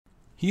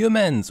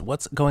Humans,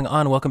 what's going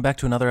on? Welcome back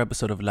to another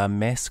episode of La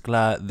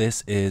Mezcla.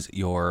 This is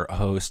your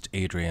host,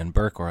 Adrian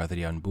Burke, or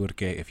Adrian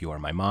Burke, if you are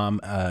my mom.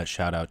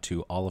 Shout out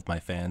to all of my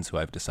fans who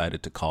I've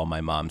decided to call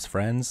my mom's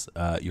friends.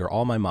 You're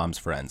all my mom's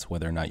friends,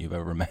 whether or not you've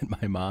ever met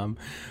my mom.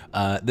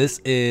 This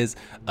is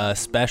a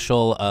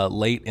special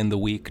late in the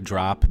week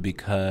drop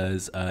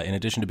because in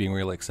addition to being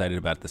really excited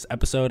about this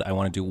episode, I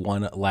want to do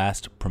one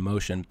last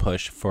promotion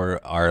push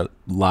for our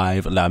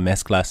live La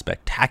Mezcla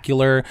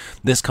Spectacular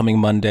this coming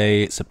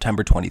Monday,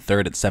 September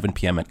 23rd at 7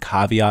 p.m. at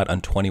Caveat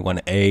on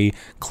 21A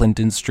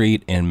Clinton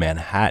Street in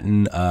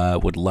Manhattan.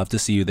 Would love to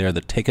see you there.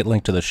 The ticket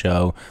link to the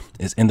show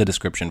is in the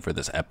description for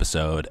this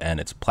episode, and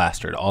it's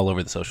plastered all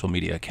over the social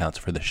media accounts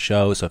for the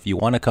show. So if you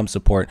want to come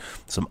support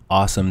some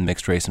awesome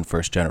mixed race and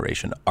first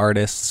generation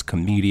artists,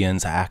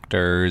 comedians,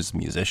 actors,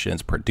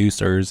 musicians,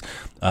 producers,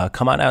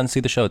 come on out and see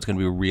the show. It's going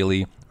to be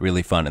really,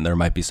 really fun, and there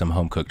might be some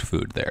home cooked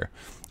food there.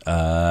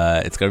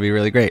 It's going to be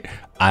really great.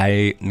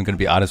 I am going to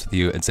be honest with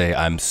you and say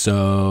I'm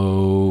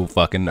so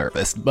fucking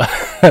nervous, but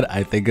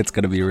I think it's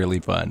going to be really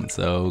fun.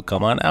 So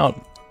come on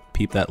out.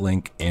 Peep that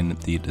link in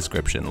the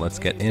description. Let's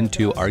get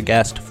into our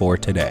guest for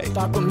today.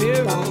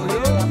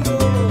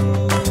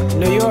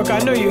 New York, I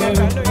know you have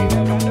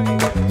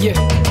it.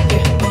 Yeah.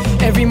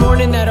 Every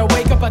morning that I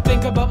wake up, I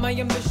think about my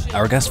ambition.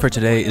 Our guest for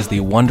today is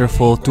the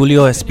wonderful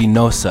Tulio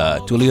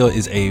Espinoza. Tulio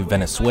is a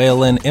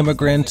Venezuelan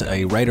immigrant,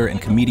 a writer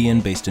and comedian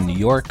based in New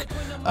York.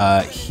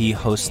 He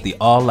hosts the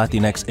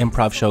all-Latinx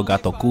improv show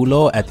Gato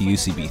Culo at the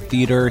UCB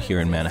Theater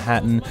here in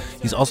Manhattan.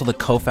 He's also the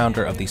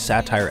co-founder of the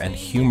Satire and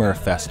Humor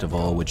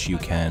Festival, which you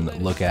can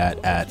look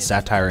at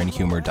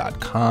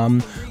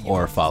satireandhumor.com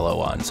or follow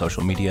on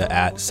social media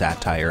at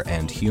Satire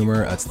and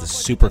Humor. It's the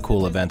super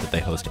cool event that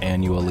they host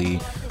annually,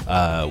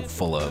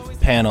 full of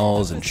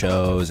panels and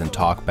shows and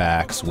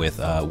talkbacks with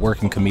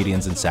working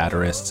comedians and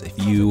satirists. If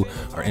you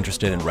are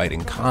interested in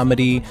writing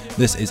comedy,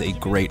 this is a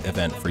great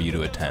event for you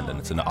to attend, and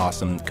it's an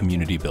awesome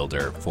community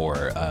builder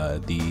for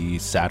the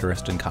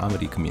satirist and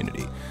comedy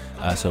community.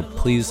 So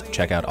please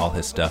check out all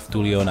his stuff.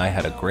 Tulio and I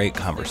had a great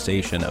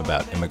conversation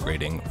about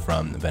immigrating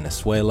from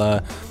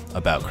Venezuela,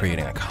 about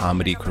creating a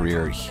comedy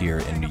career here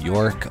in New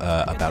York,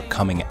 about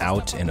coming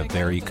out in a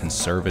very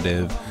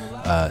conservative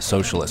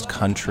socialist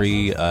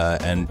country,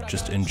 and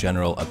just in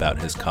general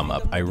about his come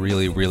up. I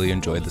really, really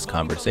enjoyed this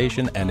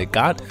conversation, and it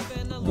got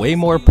way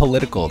more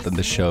political than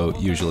the show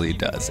usually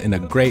does, in a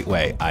great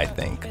way, I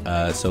think.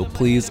 So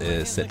please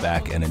sit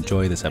back and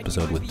enjoy this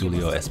episode with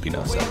Tulio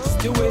Espinoza.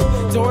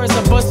 Doors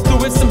are bust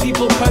through it, some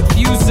people cut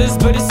fuses,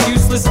 but it's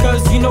useless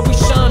cause you know we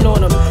shine on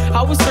them.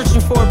 I was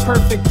searching for a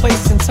perfect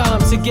place and time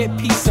to get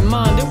peace of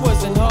mind. It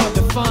wasn't hard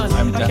to find.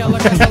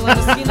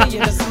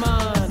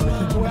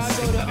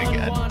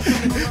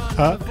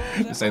 Huh?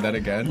 Say that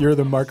again. You're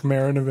the Mark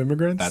Maron of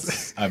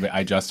immigrants?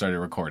 I just started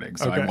recording,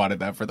 so okay. I wanted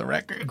that for the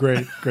record.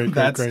 Great.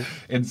 That's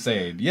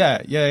insane.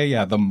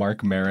 Yeah. The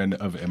Mark Maron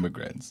of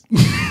immigrants.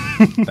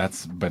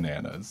 That's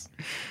bananas.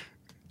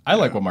 I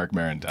like what Mark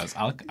Maron does.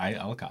 I'll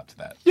cop to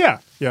that. Yeah.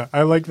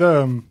 I like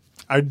the.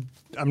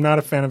 I'm not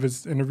a fan of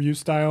his interview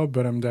style,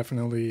 but I'm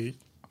definitely.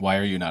 Why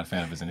are you not a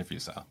fan of his interview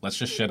style? Let's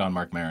just shit on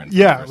Mark Maron.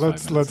 Yeah,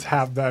 let's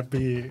have that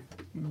be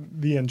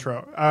the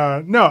intro.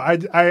 No,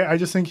 I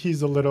just think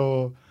he's a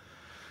little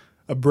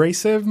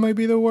abrasive, might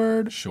be the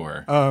word.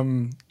 Sure.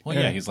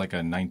 Yeah, he's like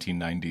a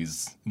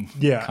 1990s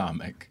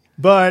comic.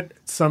 But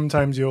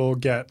sometimes you'll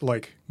get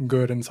like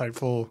good,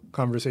 insightful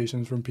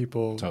conversations from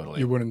people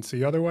you wouldn't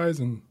see otherwise,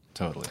 and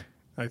totally.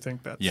 I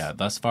think that's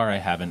thus far I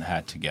haven't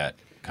had to get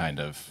kind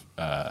of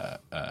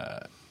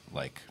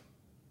like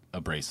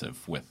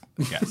abrasive with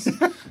guests.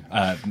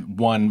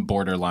 One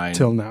borderline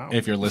till now.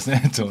 If you're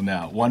listening till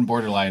now, one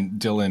borderline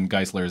Dylan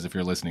Geislers, if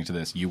you're listening to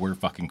this, you were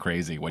fucking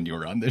crazy when you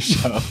were on this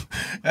show.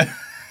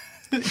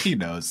 He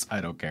knows. I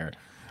don't care.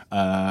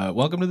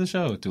 Welcome to the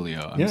show,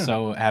 Tulio. I'm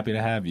so happy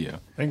to have you.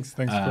 Thanks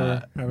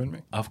for having me.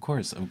 Of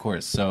course.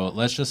 So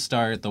let's just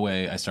start the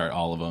way I start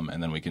all of them,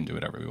 and then we can do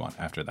whatever we want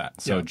after that.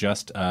 So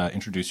just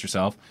introduce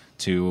yourself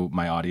to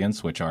my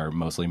audience, which are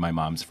mostly my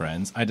mom's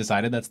friends. I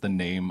decided that's the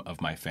name of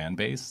my fan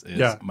base,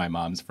 is my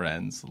mom's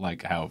friends.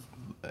 Like how,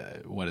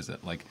 what is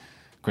it? Like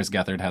Chris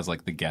Gethard has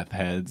like the Geth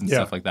heads and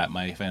stuff like that.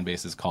 My fan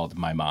base is called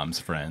My Mom's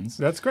Friends.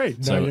 That's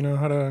great. So, now you know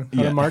how to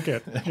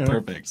market. You know?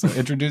 Perfect. So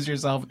introduce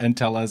yourself and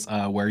tell us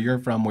where you're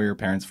from, where your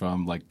parents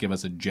from. Like give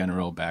us a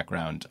general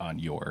background on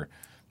your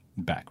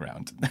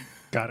background.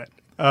 Got it.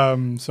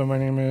 So my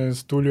name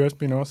is Tulio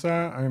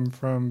Espinoza. I'm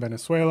from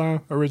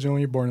Venezuela,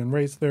 originally born and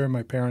raised there.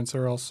 My parents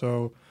are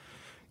also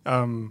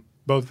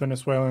both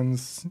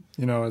Venezuelans,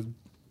 you know,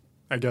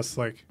 I guess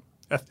like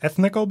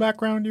ethnical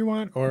background you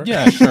want? Or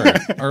yeah, sure.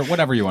 Or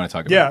whatever you want to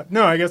talk about. Yeah,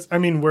 no, I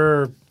mean,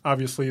 we're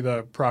obviously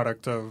the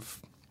product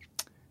of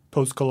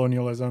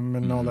post-colonialism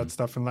and all that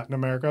stuff in Latin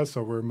America,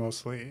 so we're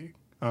mostly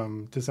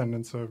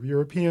descendants of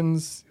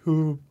Europeans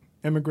who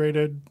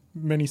immigrated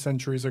many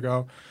centuries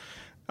ago.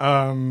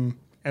 And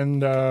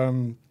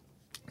on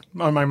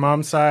my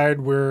mom's side,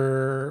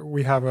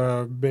 we have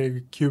a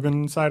big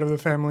Cuban side of the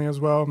family as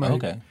well. My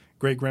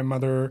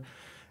great-grandmother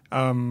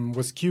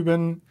was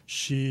Cuban.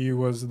 She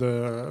was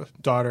the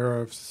daughter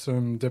of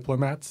some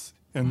diplomats.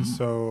 And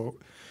so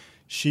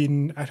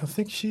I don't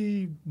think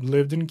she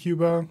lived in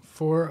Cuba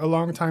for a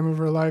long time of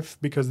her life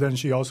because then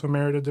she also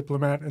married a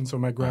diplomat. And so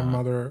my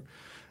grandmother,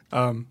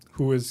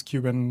 who is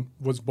Cuban,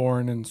 was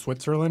born in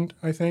Switzerland,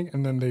 I think.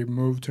 And then they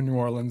moved to New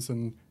Orleans.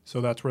 And so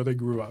that's where they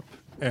grew up.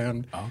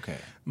 And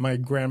my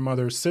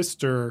grandmother's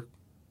sister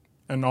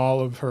and all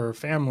of her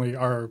family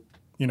are,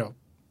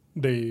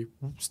 they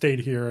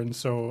stayed here. And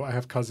so I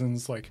have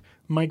cousins like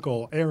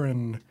Michael,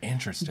 Aaron,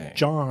 interesting,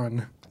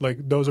 John, like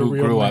those who are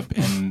real. Grew up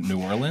in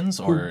New Orleans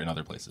or in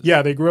other places?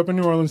 Yeah, they grew up in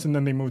New Orleans and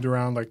then they moved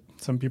around. Like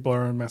some people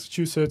are in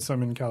Massachusetts,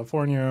 some in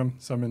California,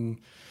 some in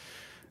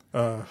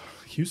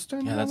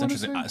Houston. Yeah, that's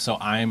interesting. So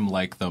I'm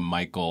like the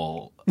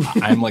Michael.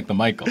 I'm like the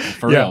Michael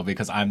for real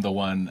because I'm the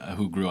one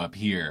who grew up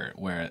here,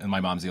 and my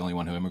mom's the only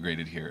one who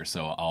immigrated here.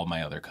 So all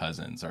my other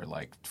cousins are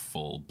like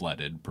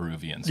full-blooded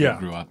Peruvians who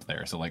grew up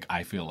there. So like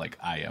I feel like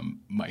I am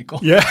Michael.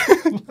 Yeah,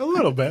 a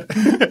little bit.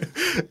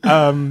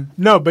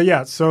 No, but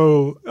yeah.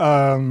 So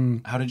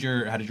how did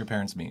your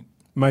parents meet?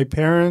 My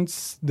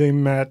parents, they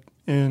met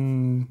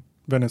in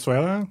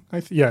Venezuela.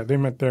 They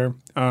met there.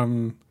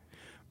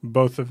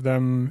 Both of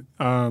them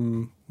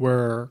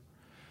were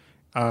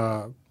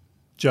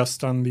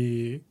just on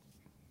the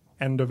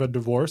end of a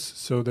divorce.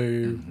 So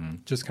they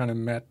just kind of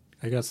met,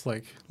 I guess,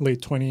 like late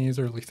 20s,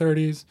 early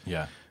 30s.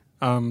 Yeah.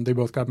 They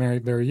both got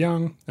married very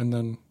young. And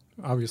then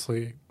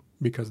obviously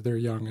because they're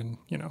young and,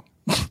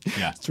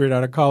 straight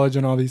out of college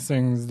and all these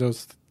things,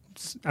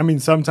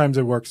 sometimes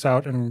it works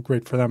out and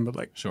great for them, but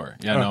like sure,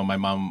 yeah, no, my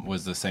mom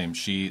was the same.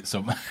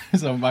 So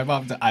my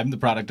mom, I'm the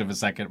product of a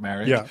second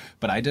marriage,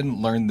 but I didn't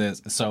learn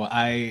this. So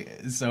I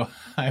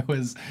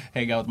was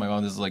hanging out with my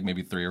mom. This is like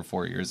maybe 3 or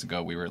 4 years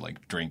ago. We were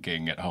like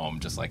drinking at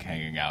home, just like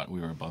hanging out. We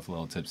were both a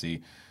little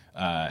tipsy,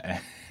 and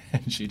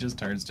she just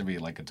turns to me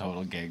like a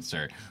total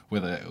gangster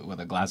with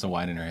a glass of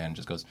wine in her hand, and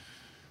just goes,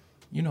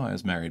 "You know, I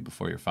was married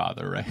before your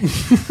father, right?"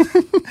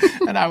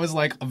 And I was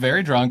like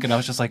very drunk, and I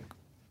was just like,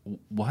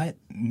 what?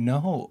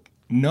 No.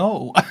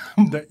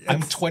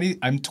 I'm 20.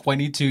 I'm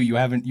 22.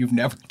 You've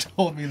never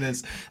told me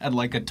this. And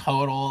like a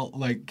total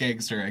like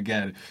gangster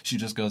again. She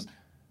just goes,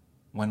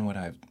 when would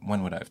I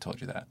have told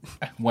you that?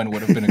 When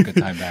would have been a good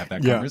time to have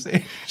that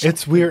conversation?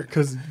 It's weird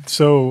because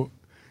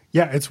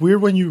it's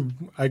weird when you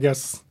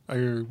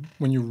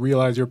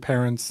realize your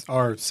parents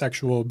are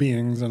sexual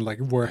beings and like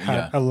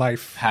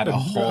had a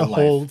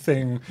whole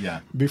thing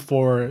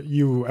before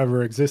you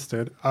ever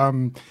existed.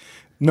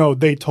 No,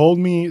 they told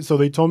me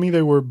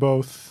they were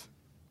both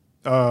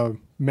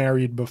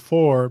married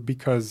before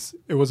because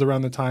it was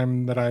around the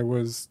time that I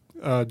was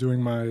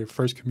doing my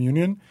first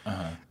communion.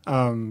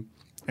 And,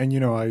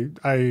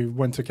 I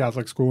went to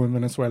Catholic school in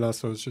Venezuela,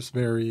 so it's just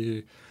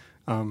very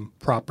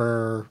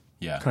proper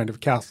kind of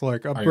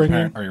Catholic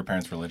upbringing. Are your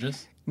parents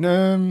religious?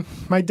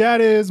 My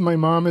dad is. My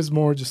mom is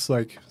more just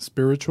like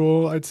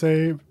spiritual, I'd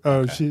say.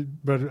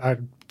 But I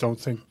don't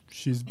think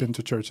she's been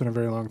to church in a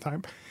very long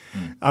time.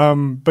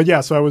 But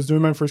yeah, so I was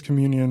doing my first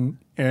communion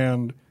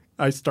and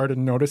I started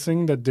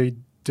noticing that they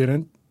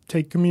didn't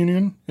take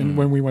communion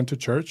when we went to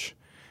church.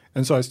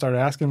 And so I started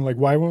asking like,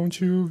 why don't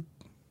you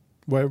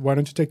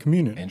take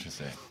communion?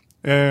 Interesting.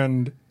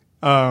 And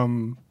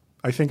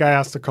I think I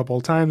asked a couple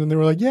of times and they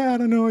were like, yeah, I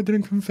don't know, I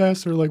didn't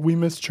confess, or like we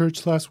missed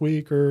church last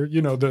week, or,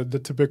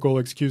 the typical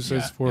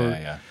excuses for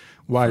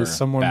why for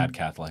someone bad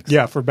Catholics.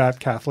 Yeah, for bad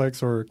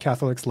Catholics or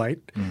Catholics light.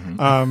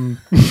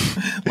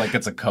 Like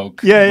it's a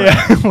Coke.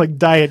 Yeah, like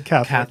Diet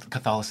Catholic.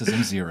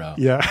 Catholicism 0.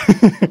 Yeah.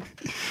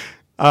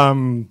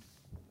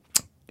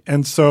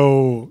 And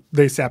so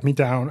they sat me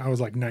down. I was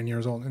like 9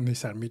 years old, and they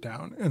sat me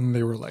down, and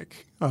they were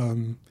like,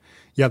 the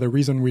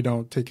reason we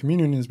don't take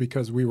communion is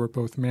because we were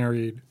both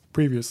married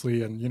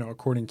previously, and,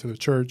 according to the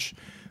church,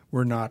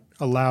 we're not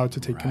allowed to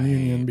take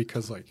communion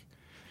because, like,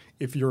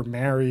 if you're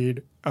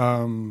married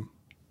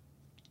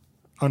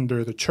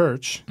under the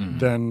church,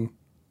 then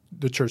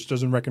the church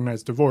doesn't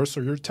recognize divorce, so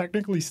you're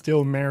technically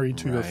still married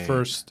to your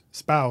first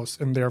spouse,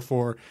 and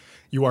therefore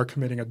you are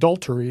committing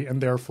adultery, and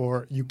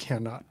therefore you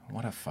cannot.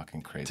 What a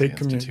fucking crazy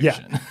institution.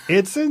 Yeah,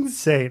 it's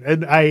insane.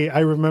 And I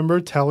remember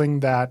telling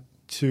that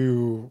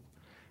to,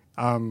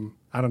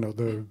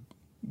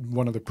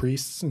 one of the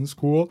priests in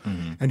school,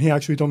 and he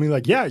actually told me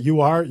like, yeah,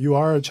 you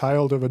are a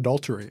child of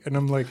adultery. And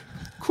I'm like,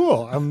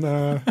 cool.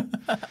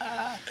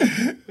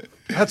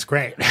 That's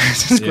great.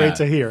 This is great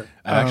to hear.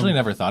 I've actually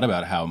never thought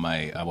about how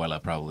my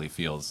abuela probably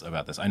feels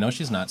about this. I know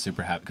she's not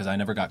super happy because I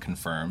never got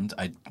confirmed.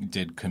 I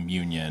did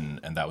communion,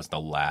 and that was the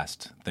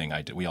last thing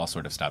I did. We all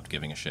sort of stopped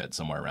giving a shit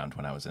somewhere around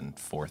when I was in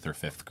 4th or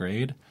 5th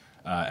grade.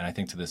 And I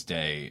think to this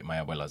day, my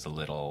abuela's a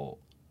little,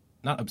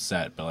 not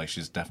upset, but like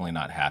she's definitely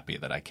not happy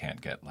that I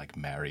can't get like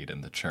married in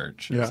the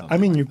church. Yeah, I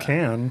mean, you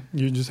can.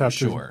 You just have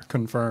to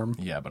confirm.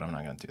 Yeah, but I'm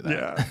not going to do that.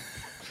 Yeah.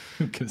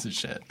 Who gives a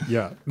shit?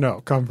 Yeah,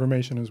 no,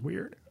 confirmation is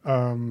weird.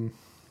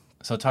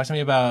 So talk to me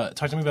about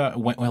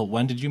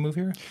when did you move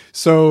here?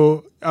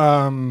 So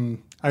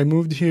I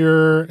moved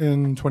here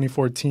in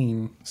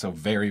 2014. So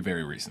very,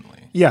 very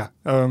recently. Yeah,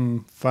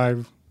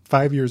 5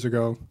 years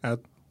ago at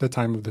the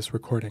time of this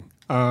recording.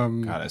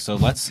 Got it. So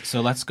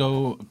let's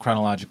go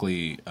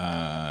chronologically.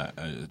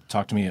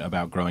 Talk to me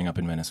about growing up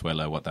in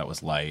Venezuela, what that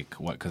was like.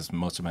 Because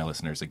most of my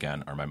listeners,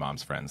 again, are my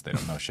mom's friends. They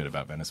don't know shit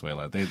about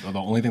Venezuela. The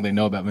only thing they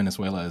know about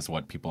Venezuela is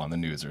what people on the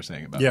news are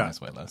saying about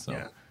Venezuela. So.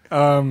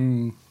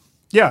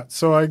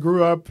 So I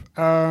grew up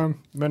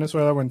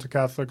Venezuela. Went to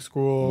Catholic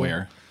school.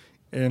 Where?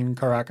 In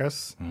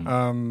Caracas.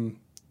 Mm-hmm.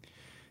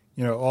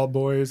 All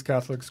boys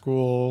Catholic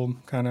school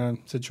kind of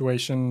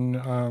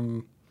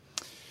situation.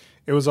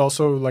 It was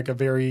also like a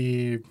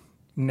very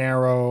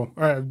narrow,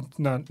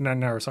 not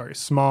narrow, sorry,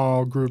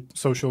 small group,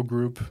 social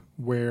group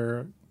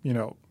where,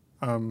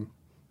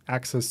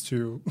 access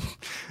to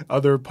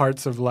other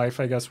parts of life,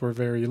 I guess, were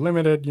very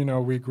limited.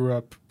 We grew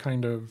up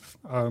kind of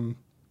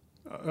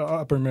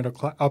upper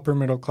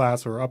middle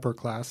class or upper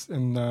class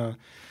in the,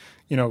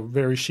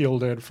 very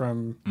shielded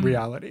from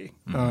reality.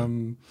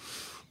 Mm-hmm.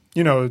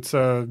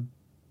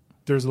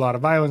 There's a lot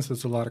of violence,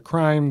 there's a lot of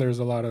crime, there's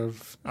a lot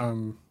of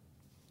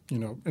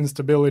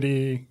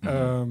instability,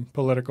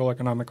 political,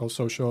 economical,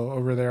 social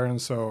over there.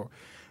 And so,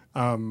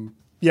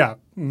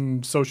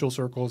 social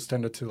circles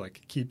tended to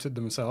like keep to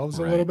themselves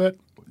a little bit,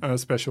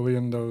 especially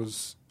in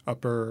those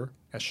upper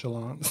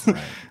echelons.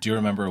 Right. Do you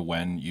remember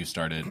when you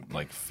started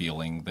like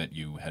feeling that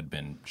you had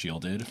been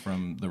shielded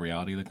from the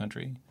reality of the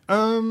country?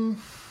 I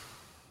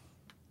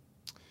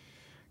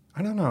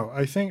don't know.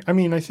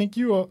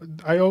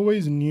 I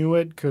always knew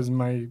it because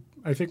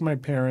I think my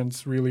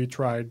parents really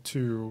tried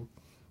to,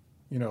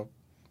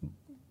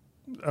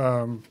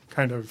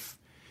 kind of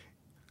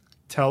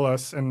tell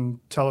us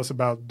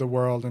about the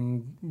world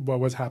and what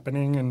was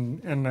happening.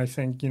 And I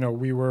think,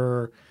 we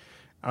were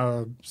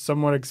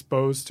somewhat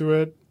exposed to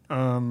it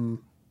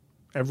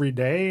every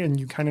day. And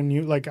you kind of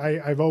knew, like,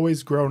 I've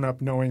always grown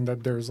up knowing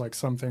that there's like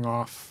something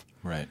off.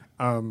 Right.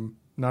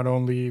 Not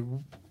only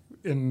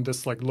in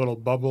this like little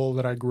bubble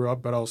that I grew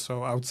up, but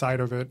also outside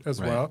of it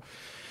as well.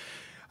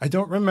 I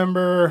don't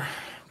remember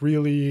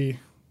really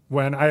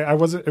when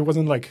it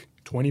wasn't like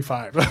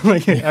 25.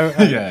 Like,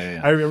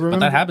 I remember, but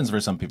that happens for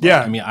some people.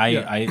 Yeah, I mean,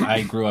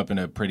 I grew up in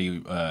a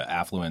pretty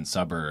affluent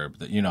suburb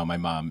that, my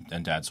mom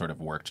and dad sort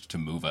of worked to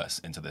move us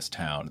into this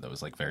town that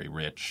was like very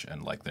rich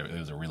and like it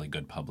was a really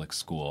good public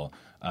school.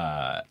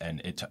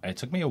 And it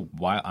took me a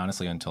while,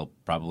 honestly, until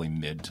probably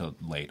mid to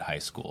late high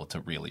school to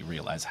really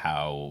realize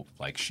how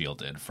like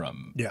shielded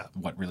from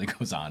what really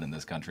goes on in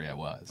this country I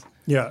was.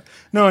 Yeah.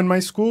 No, and my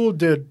school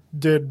did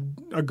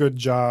a good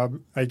job,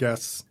 I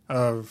guess,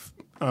 of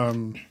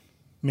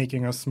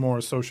making us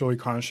more socially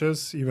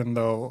conscious, even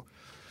though,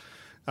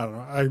 I don't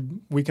know,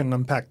 we can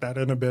unpack that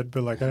in a bit,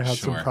 but like I had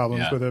some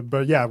problems with it.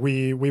 But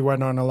we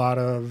went on a lot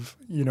of,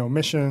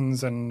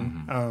 missions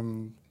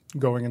and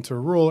going into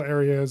rural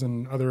areas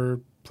and other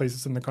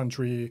places in the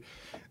country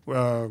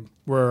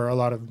where a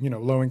lot of,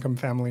 low-income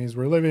families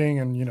were living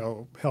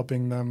and,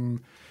 helping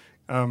them.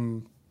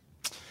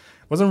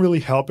 Wasn't really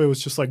help. It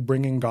was just like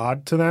bringing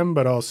God to them,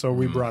 but also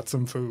we brought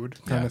some food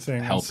kind of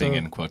thing. Helping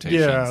in quotations.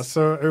 Yeah,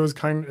 so it was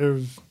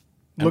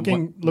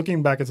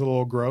looking back, it's a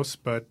little gross,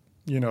 but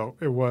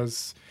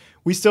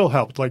we still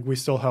helped. Like we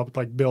still helped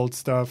like build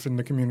stuff in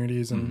the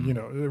communities, and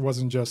it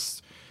wasn't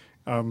just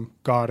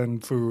God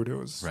and food. It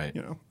was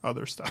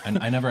other stuff. And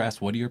I never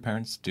asked, what do your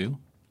parents do?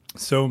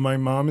 So my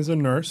mom is a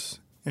nurse,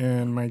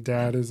 and my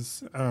dad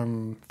is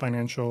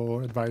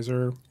financial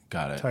advisor.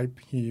 Got it. Type.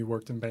 He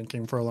worked in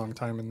banking for a long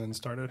time, and then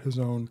started his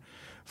own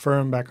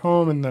firm back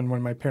home. And then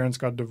when my parents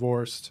got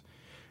divorced,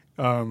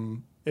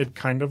 it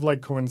kind of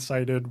like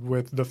coincided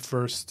with the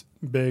first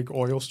big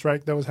oil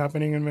strike that was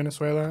happening in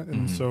Venezuela.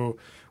 And so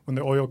when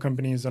the oil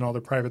companies and all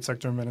the private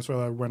sector in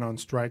Venezuela went on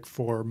strike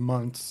for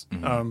months,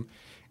 and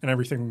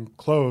everything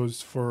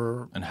closed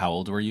for... And how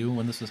old were you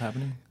when this was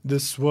happening?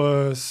 This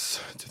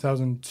was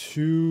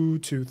 2002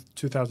 to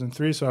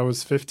 2003, so I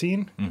was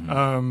 15.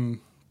 And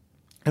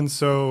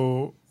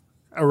so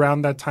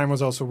around that time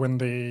was also when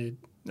they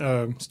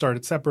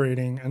started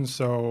separating. And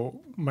so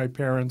my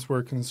parents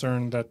were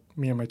concerned that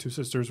me and my two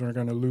sisters were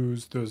going to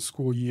lose the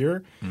school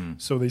year.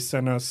 So they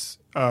sent us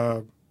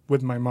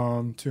with my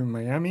mom to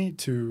Miami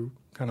to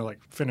kind of like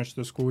finish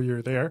the school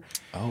year there.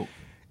 Oh.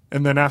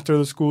 And then after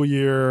the school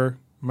year,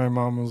 my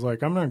mom was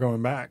like, I'm not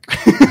going back.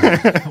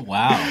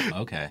 Wow.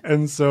 Okay.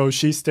 And so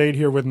she stayed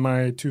here with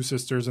my two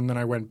sisters, and then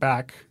I went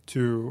back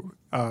to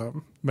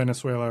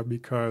Venezuela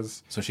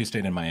because... So she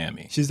stayed in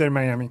Miami. She stayed in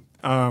Miami.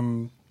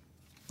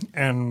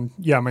 And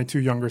yeah, my two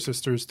younger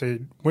sisters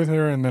stayed with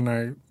her, and then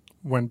I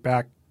went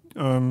back.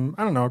 I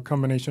don't know, a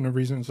combination of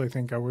reasons. I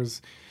think I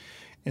was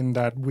in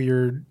that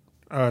weird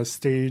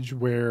stage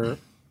where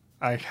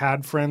I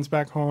had friends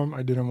back home.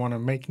 I didn't want to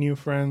make new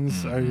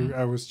friends.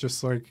 I was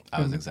just like... I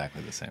was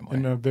exactly the same way.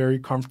 In a very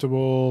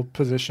comfortable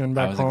position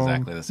back home. I was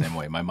exactly the same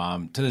way. My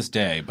mom, to this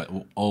day, but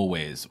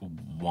always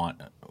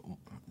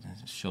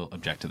she'll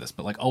object to this,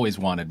 but like always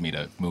wanted me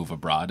to move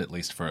abroad, at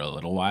least for a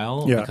little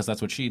while, because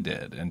that's what she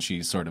did. And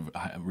she sort of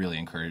really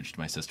encouraged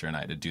my sister and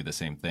I to do the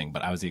same thing.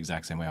 But I was the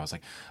exact same way. I was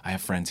like, I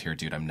have friends here,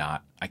 dude.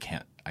 I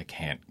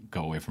can't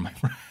go away from my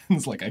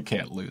friends. Like I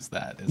can't lose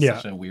that. It's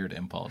such a weird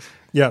impulse.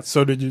 Yeah.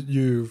 So did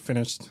you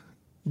finished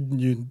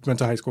You went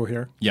to high school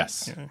here?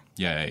 Yes.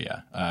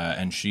 Yeah.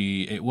 And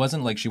it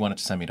wasn't like she wanted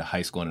to send me to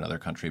high school in another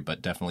country,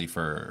 but definitely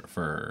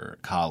for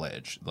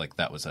college, like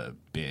that was a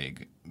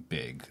big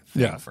thing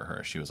for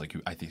her. She was like,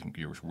 I think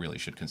you really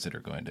should consider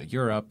going to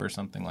Europe or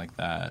something like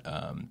that.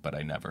 But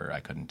I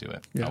couldn't do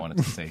it. I wanted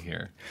to stay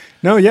here.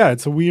 No, yeah,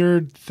 it's a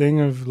weird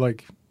thing of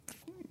like,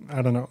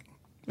 I don't know,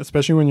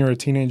 especially when you're a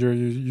teenager,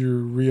 you're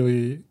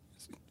really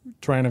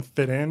trying to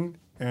fit in.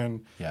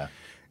 And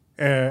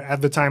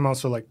at the time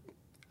also, like,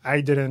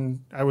 I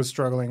was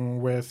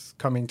struggling with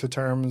coming to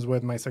terms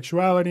with my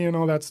sexuality and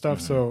all that stuff.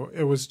 Mm-hmm. So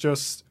it was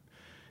just,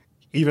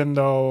 even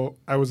though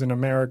I was in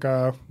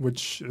America,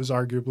 which is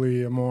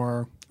arguably a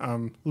more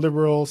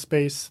liberal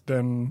space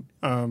than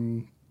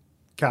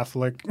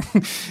Catholic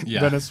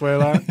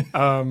Venezuela,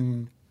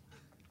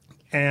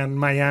 and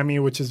Miami,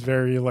 which is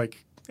very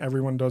like,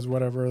 everyone does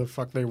whatever the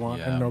fuck they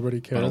want and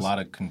nobody cares. But a lot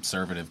of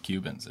conservative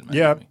Cubans in Miami.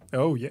 Yeah.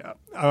 Oh, yeah.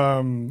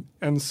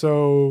 And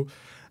so,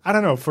 I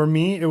don't know. For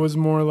me, it was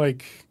more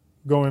like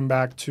going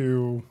back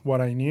to what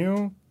I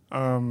knew.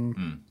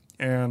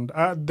 And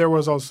there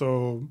was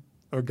also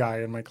a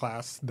guy in my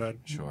class that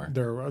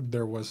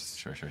there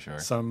was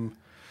some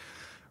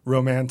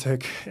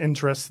romantic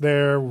interest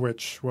there,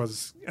 which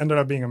ended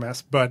up being a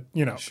mess. But,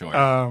 you know. Sure.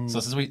 So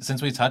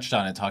since we touched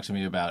on it, talk to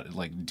me about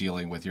like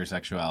dealing with your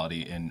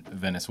sexuality in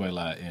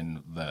Venezuela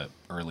in the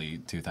early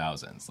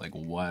 2000s. Like,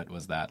 what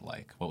was that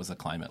like? What was the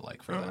climate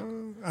like for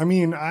that? I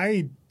mean,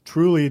 I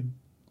truly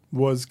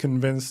was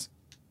convinced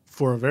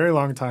for a very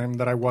long time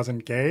that I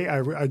wasn't gay.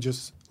 I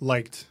just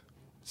liked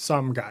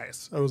some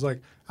guys. I was like,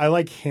 I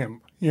like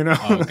him, you know?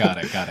 Oh, got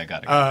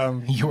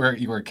it.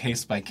 You were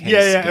case by case.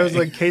 Yeah. Gay. It was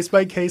like case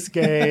by case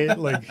gay,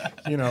 like,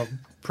 you know,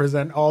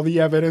 present all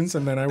the evidence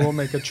and then I will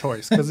make a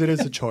choice, because it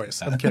is a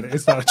choice. I'm kidding.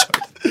 It's not a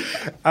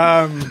choice.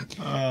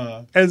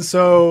 And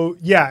so,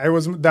 yeah,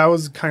 that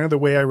was kind of the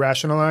way I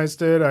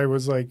rationalized it. I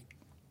was like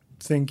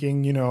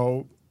thinking, you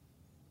know,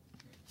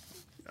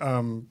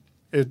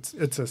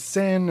 it's a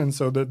sin, and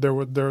so there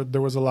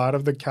was a lot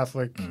of the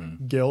Catholic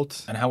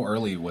guilt. And how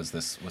early was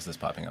this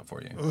popping up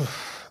for you?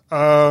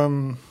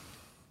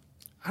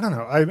 I don't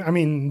know. I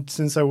mean,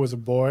 since I was a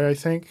boy, I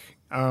think.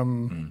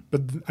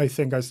 But I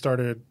think I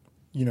started,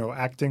 you know,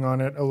 acting on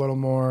it a little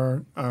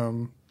more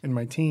in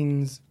my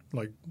teens,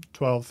 like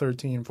 12,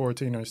 13,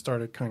 14. I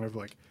started kind of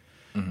like,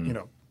 you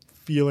know,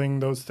 feeling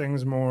those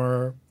things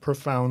more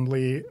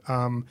profoundly.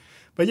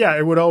 But yeah,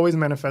 it would always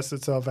manifest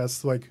itself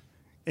as like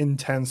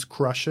intense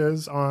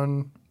crushes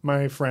on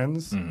my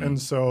friends.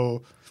 And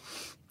so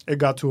it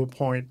got to a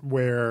point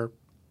where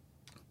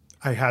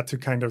I had to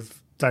kind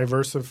of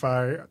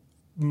diversify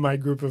my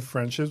group of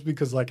friendships,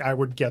 because like I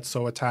would get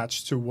so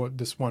attached to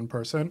this one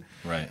person.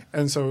 Right.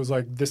 And so it was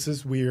like, this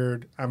is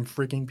weird. I'm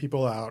freaking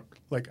people out.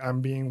 Like,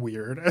 I'm being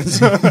weird. And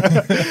so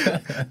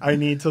I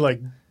need to like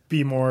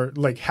be more,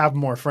 like have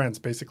more friends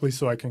basically,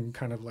 so I can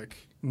kind of like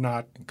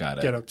not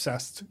get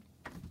obsessed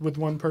with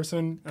one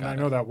person. And I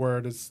know that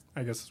word is,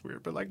 I guess it's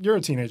weird, but like you're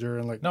a teenager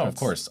and like. No, of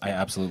course. I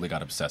absolutely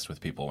got obsessed with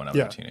people when I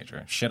was a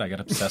teenager. Shit, I get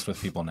obsessed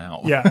with people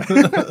now. Yeah.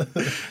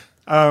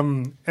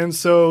 And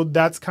so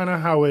that's kind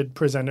of how it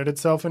presented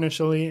itself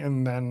initially.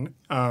 And then,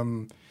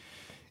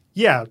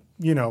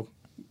 you know,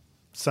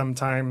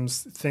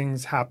 sometimes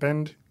things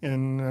happened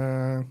in,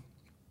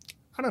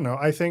 I don't know.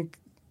 I think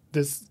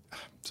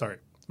sorry,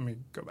 let me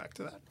go back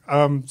to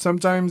that.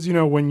 Sometimes, you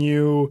know, when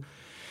you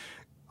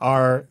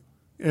are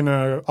in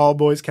a all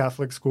boys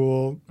Catholic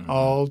school,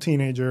 all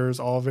teenagers,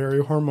 all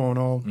very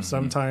hormonal,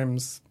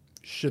 sometimes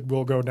shit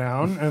will go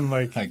down and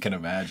like I can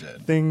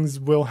imagine things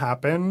will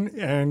happen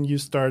and you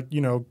start, you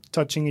know,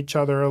 touching each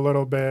other a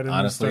little bit. And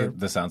honestly,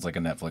 this sounds like a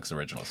Netflix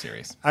original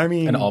series. I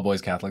mean, an all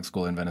boys Catholic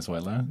school in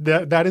Venezuela.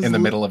 That is in the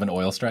middle of an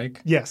oil strike.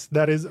 Yes,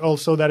 that is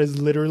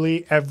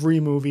literally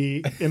every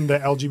movie in the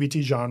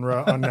LGBT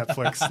genre on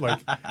Netflix. Like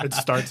it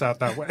starts out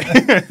that way,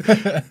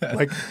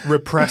 like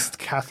repressed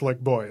Catholic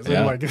boys. Yeah.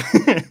 And like,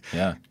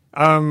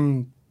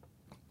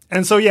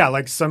 and so yeah,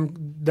 like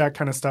that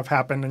kind of stuff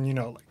happened, and you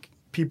know, like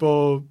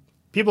people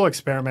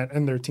experiment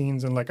in their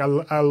teens, and like a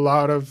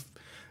lot of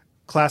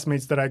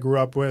classmates that I grew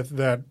up with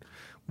that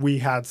we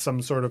had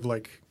some sort of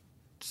like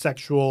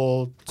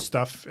sexual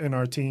stuff in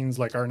our teens,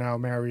 like are now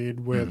married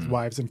with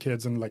wives and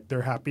kids, and like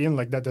they're happy, and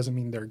like that doesn't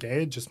mean they're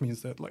gay. It just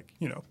means that like,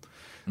 you know,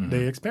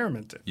 they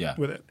experimented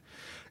with it.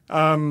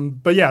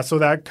 But yeah, so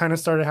that kind of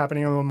started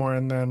happening a little more,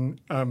 and then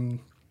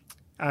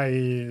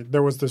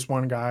there was this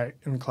one guy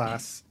in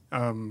class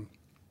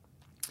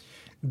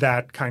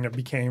that kind of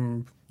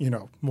became, you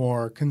know,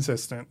 more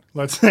consistent,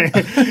 let's say.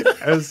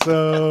 And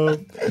so,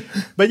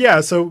 but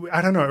yeah, so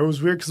I don't know. It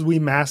was weird because we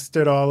masked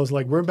it all as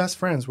like, we're best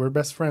friends.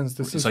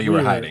 This is so you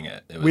weird. were hiding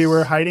it. We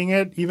were hiding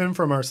it even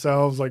from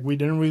ourselves. Like we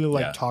didn't really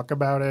like talk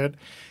about it.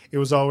 It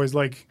was always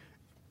like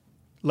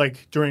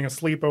during a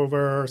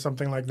sleepover or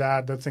something like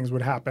that things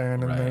would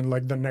happen. And then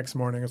like the next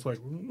morning it's like,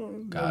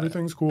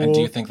 everything's cool. And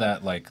do you think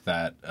that like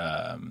that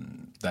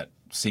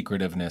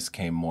secretiveness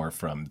came more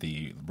from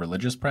the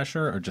religious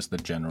pressure or just the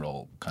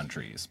general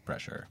country's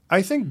pressure?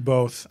 I think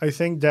both. I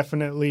think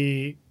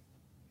definitely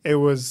it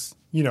was,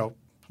 you know,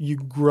 you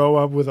grow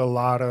up with a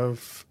lot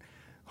of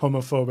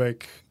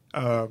homophobic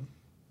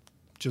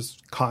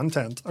just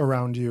content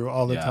around you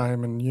all the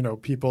time,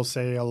 and people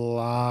say a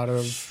lot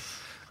of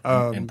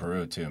in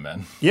Peru too,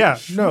 man. Yeah,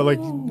 no,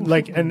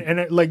 and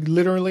it, like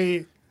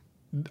literally,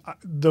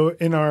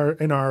 in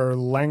our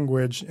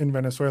language in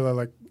Venezuela,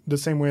 like the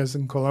same way as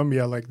in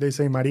Colombia, like they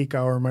say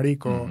marica or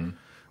marico,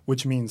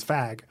 which means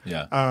fag.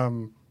 Yeah.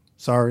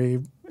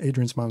 Sorry,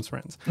 Adrian's mom's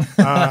friends.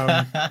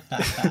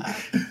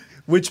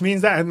 Which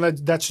means that, and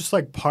that's just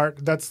like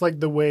that's like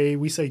the way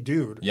we say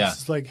dude. Yeah.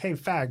 It's like, hey,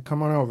 fag,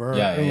 come on over.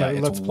 Yeah, and, yeah. like,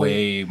 It's let's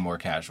play. way more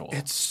casual.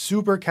 It's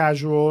super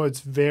casual. It's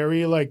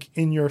very like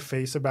in your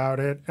face about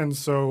it. And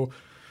so,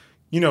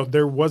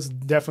 there was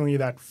definitely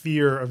that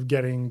fear of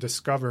getting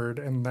discovered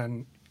and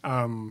then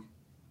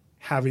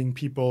having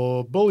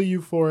people bully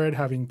you for it,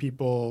 having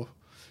people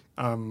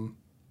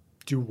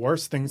do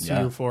worse things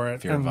to you for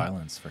it. Fear of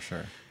violence, for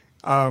sure.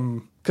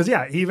 Because,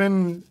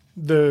 even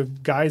the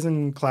guys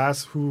in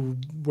class who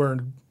were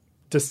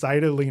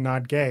decidedly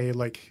not gay,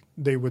 like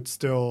they would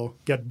still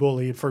get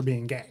bullied for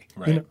being gay.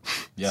 Right.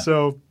 Yeah.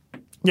 So,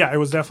 it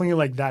was definitely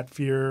like that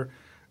fear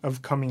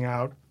of coming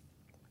out,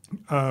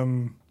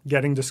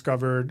 getting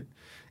discovered,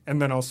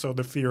 and then also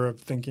the fear of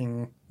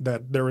thinking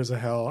that there is a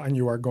hell and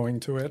you are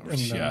going to it. And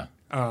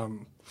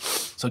then,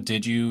 so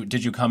did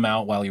you come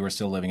out while you were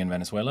still living in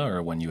Venezuela,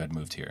 or when you had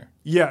moved here?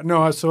 Yeah,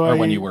 no. So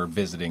when you were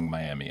visiting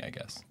Miami, I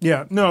guess.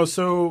 Yeah, no.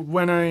 So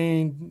when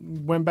I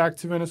went back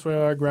to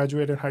Venezuela, I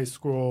graduated high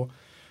school,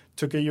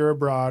 took a year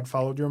abroad,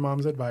 followed your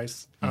mom's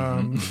advice.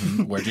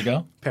 Where'd you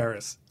go?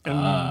 Paris,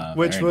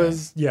 which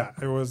was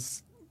it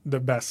was the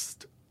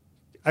best.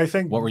 I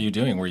think. What were you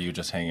doing? Were you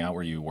just hanging out?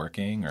 Were you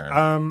working? Or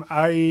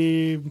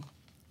I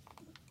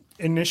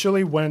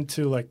initially went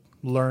to like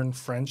learn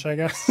French, I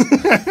guess.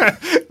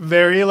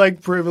 Very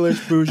like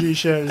privileged bougie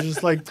shit. It's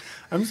just like,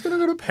 I'm just gonna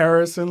go to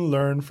Paris and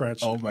learn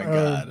French. Oh my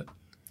god.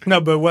 No,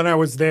 but when I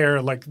was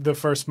there, like the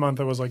first month,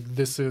 I was like,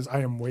 I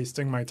am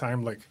wasting my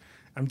time. Like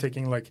I'm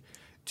taking like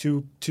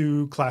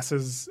two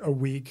classes a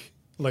week,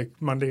 like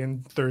Monday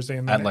and Thursday,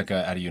 and then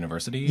at a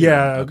university.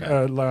 Yeah,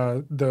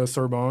 the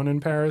Sorbonne in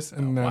Paris,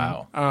 and then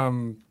wow.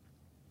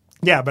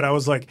 Yeah, but I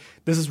was like,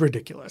 this is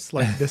ridiculous.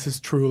 Like, this is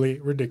truly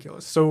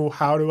ridiculous. So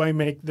how do I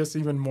make this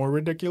even more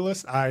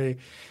ridiculous? I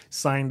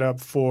signed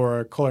up for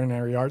a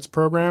culinary arts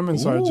program, and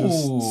so I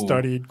just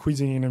studied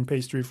cuisine and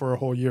pastry for a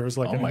whole year. It was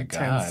like an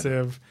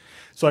intensive.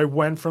 God. So I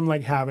went from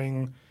like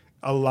having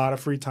a lot of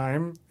free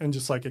time and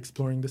just like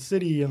exploring the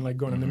city and like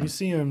going to the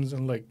museums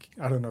and like,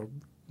 I don't know,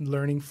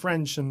 learning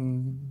French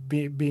and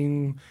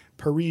being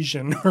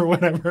Parisian or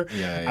whatever.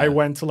 Yeah. I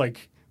went to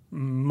like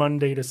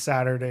Monday to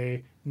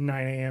Saturday,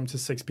 9 a.m. to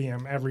 6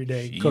 p.m. every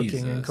day,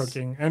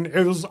 cooking. And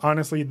it was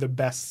honestly the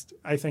best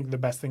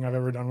thing I've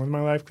ever done with my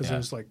life because it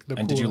was like the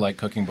And did you like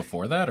cooking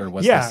before that, or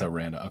was this a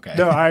random? Okay.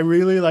 No, I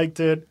really liked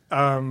it.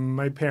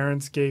 My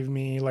parents gave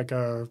me like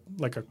a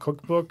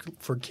cookbook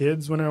for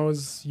kids when I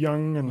was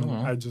young, and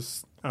I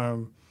just I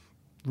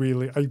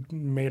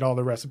made all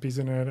the recipes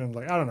in it, and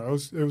like, I don't know,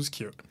 it was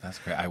cute. That's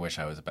great. I wish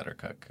I was a better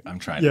cook. I'm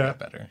trying to get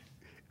better.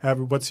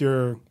 What's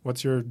your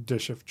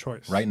dish of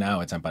choice? Right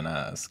now it's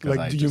empanadas.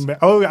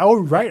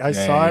 Right. I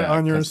saw it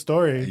on your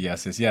story.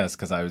 Yes,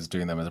 because I was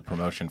doing them as a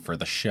promotion for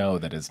the show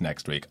that is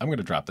next week. I'm going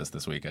to drop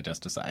this week. I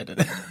just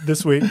decided.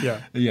 This week,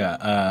 yeah.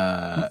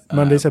 Yeah.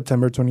 Monday,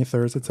 September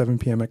 23rd at 7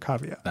 p.m. at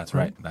Caveat. That's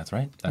right.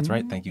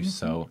 Thank you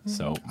so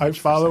much. I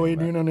follow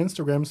Adrian on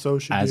Instagram, so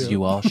should you. As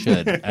you all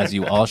should. As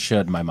you all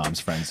should, my mom's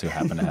friends who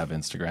happen to have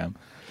Instagram.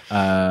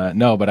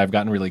 No, but I've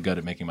gotten really good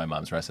at making my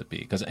mom's recipe.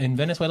 Because in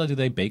Venezuela, do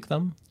they bake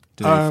them?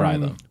 Do they fry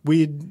them?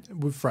 We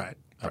fry it.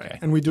 Okay.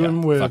 And we do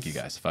them with... Fuck you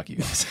guys.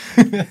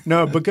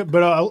 No, but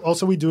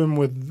also we do them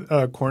with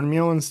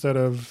cornmeal instead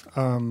of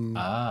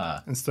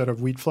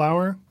wheat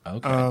flour.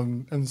 Okay.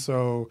 And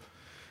so,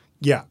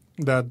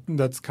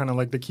 that's kind of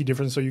like the key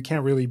difference. So you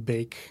can't really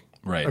bake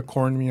a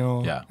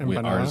cornmeal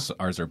empanada.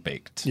 Ours are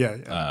baked. Yeah.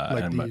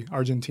 Like the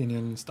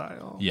Argentinian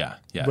style. Yeah,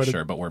 but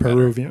sure. But we're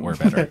Peruvian.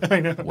 Better. We're better. I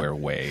know. We're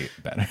way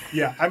better.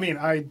 Yeah, I mean,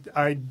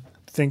 I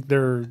think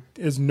there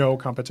is no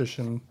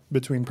competition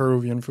between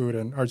Peruvian food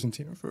and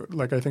Argentinian food.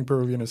 Like, I think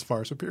Peruvian is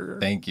far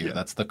superior. Thank you. Yeah.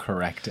 That's the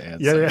correct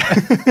answer.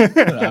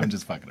 Yeah. I'm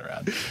just fucking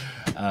around.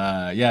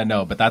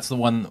 But that's the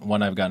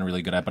one I've gotten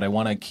really good at. But I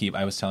want to keep.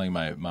 I was telling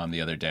my mom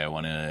the other day I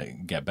want to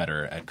get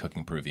better at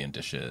cooking Peruvian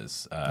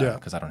dishes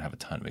because I don't have a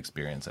ton of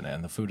experience in it,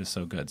 and the food is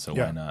so good. So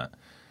why not?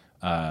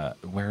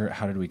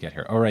 How did we get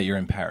here? Oh, right, you're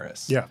in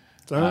Paris. Yeah.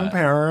 So I'm in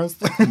Paris.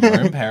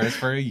 You're in Paris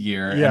for a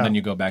year, and then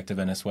you go back to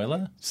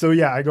Venezuela? So,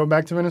 I go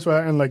back to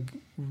Venezuela, and, like,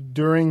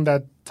 during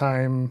that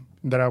time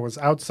that I was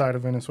outside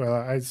of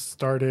Venezuela, I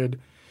started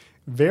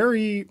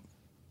very,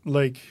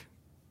 like,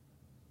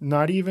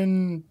 not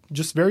even,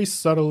 just very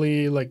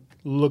subtly, like,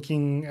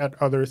 looking at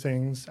other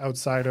things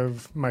outside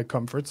of my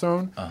comfort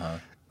zone.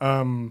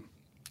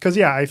 Because,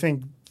 I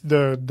think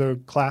the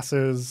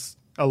classes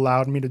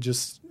allowed me to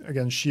just,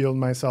 again, shield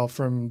myself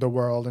from the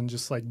world and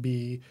just, like,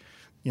 be,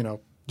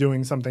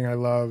 doing something I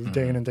love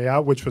day in and day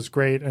out, which was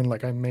great. And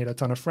like I made a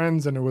ton of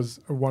friends and it was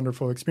a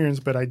wonderful experience,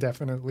 but I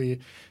definitely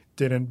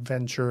didn't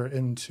venture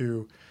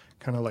into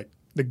kind of like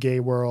the gay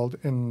world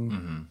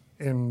in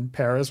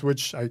Paris,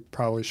 which I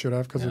probably should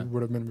have because it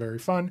would have been very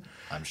fun.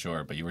 I'm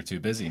sure, but you were too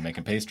busy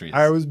making pastries.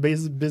 I was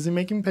busy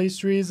making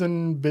pastries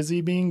and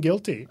busy being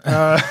guilty.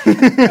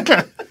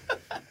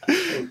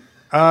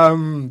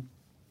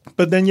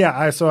 But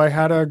then, so I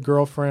had a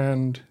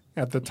girlfriend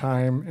at the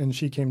time, and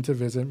she came to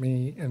visit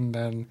me, and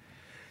then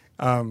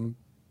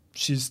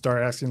she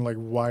started asking, like,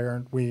 why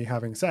aren't we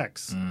having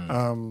sex?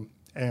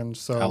 And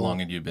so... How long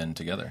had you been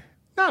together?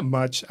 Not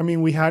much. I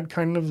mean, we had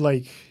kind of,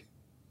 like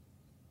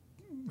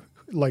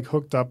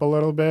hooked up a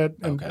little bit.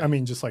 And, Okay. I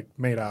mean, just, like,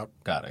 made out.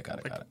 Got it.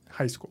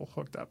 High school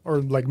hooked up.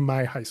 Or, like,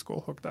 my high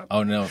school hooked up.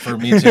 Oh, no. For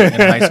me, too. In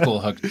high school,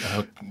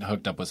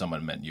 hooked up with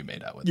someone meant you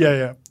made out with them.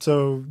 Yeah.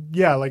 So,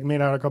 like,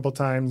 made out a couple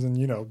times and,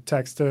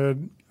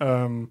 texted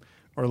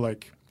or,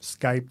 like,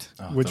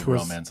 Skyped, which the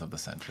was... romance of the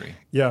century.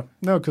 Yeah.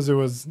 No, because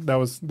that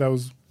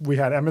was... We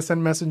had MSN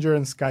Messenger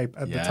and Skype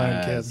at the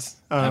time, kids.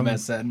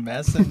 MSN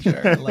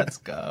Messenger. Let's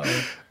go.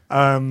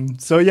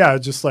 So,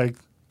 just, like,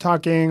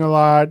 talking a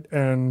lot,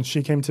 and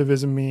she came to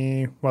visit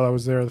me while I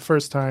was there the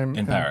first time.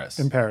 In Paris.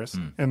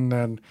 And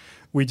then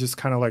we just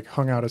kind of, like,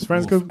 hung out as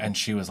friends. And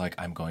she was like,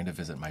 I'm going to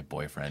visit my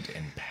boyfriend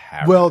in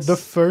Paris. Well, the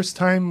first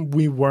time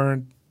we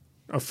weren't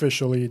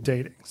officially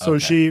dating. So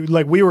she,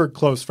 like, we were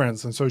close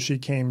friends. And so she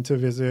came to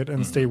visit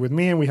and stayed with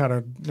me, and we had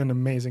an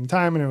amazing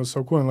time, and it was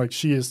so cool. And, like,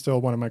 she is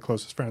still one of my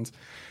closest friends.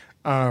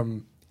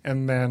 And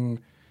then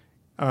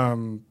a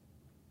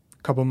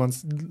couple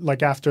months,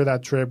 like, after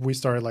that trip, we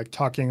started, like,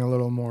 talking a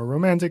little more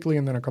romantically.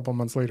 And then a couple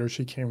months later,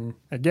 she came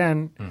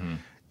again.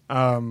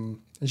 And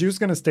she was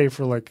going to stay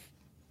for, like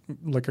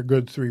a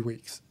good 3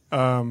 weeks.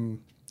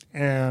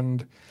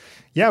 And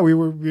yeah, it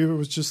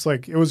was just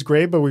like, it was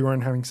great, but we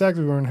weren't having sex.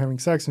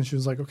 And she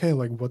was like, okay,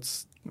 like,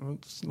 what's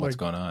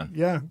going on?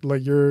 Yeah.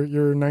 Like,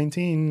 you're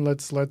 19.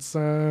 Let's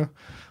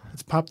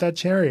pop that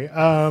cherry.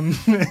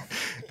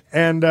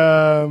 And,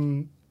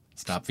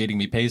 stop feeding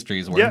me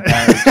pastries. We're in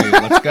Paris, dude.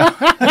 Let's go.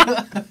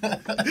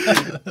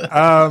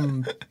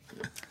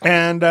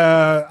 And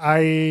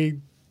I,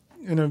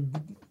 in a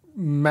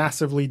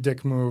massively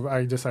dick move,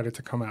 I decided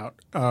to come out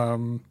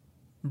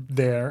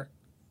there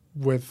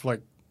with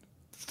like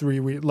 3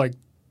 weeks, like,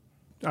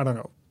 I don't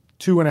know,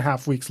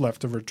 2.5 weeks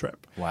left of her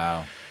trip.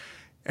 Wow.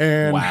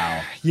 And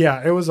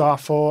yeah, it was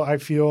awful.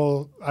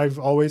 I've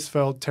always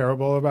felt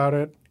terrible about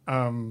it.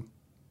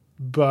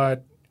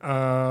 But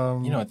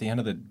at the end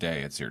of the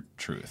day, it's your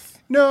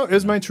truth. No,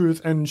 it's my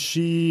truth. And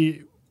she's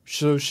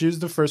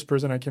the first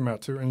person I came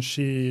out to, and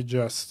she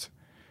just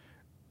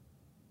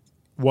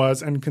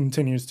was and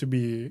continues to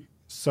be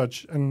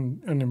such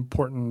an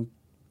important,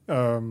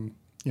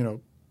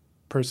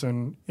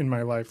 person in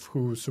my life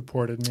who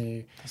supported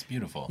me. That's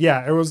beautiful.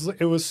 Yeah, it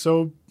was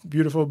so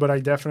beautiful, but I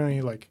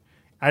definitely, like,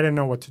 I didn't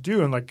know what to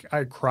do. And, like,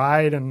 I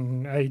cried,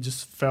 and I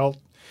just felt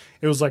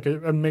it was like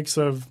a mix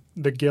of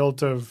the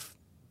guilt of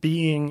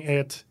being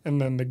it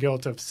and then the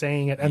guilt of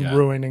saying it and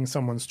ruining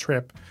someone's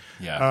trip.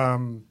 Yeah.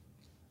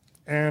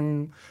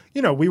 And,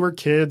 we were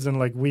kids, and,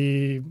 like,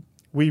 we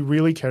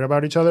really cared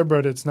about each other,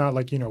 but it's not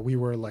like, we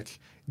were, like,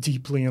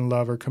 deeply in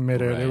love or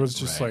committed. It was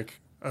just like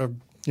a,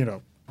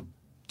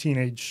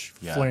 teenage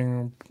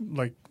fling.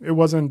 Like, it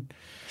wasn't...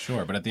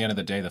 Sure, but at the end of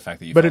the day, the fact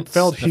that you it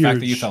felt huge. The fact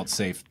that you felt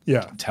safe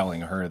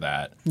telling her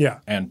that,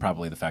 and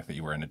probably the fact that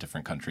you were in a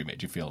different country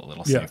made you feel a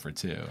little safer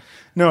too.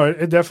 No,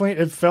 it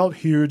definitely felt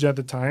huge at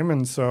the time,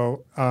 and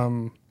so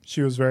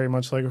she was very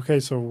much like, okay,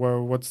 so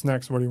what's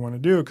next? What do you want to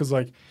do? Because,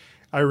 like,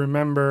 I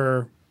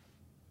remember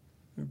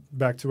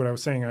back to what I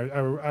was saying.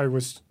 I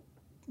was,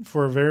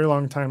 for a very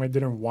long time, I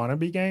didn't want to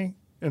be gay,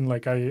 and,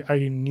 like,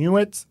 I knew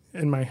it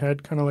in my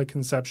head, kind of, like,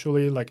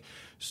 conceptually, like,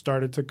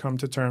 started to come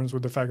to terms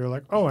with the fact that,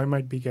 like, oh, I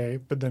might be gay,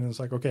 but then it's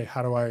like, okay,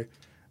 how do I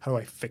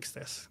fix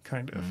this,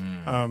 kind of?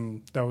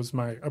 That was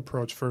my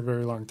approach for a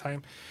very long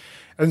time.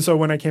 And so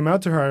when I came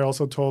out to her, I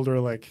also told her,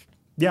 like,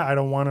 yeah, I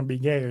don't want to be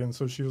gay. And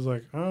so she was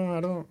like, oh,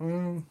 I don't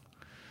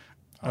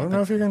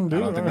know if you're going to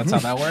do it. I don't think that's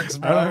how that works,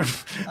 bro.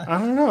 I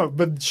don't know.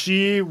 But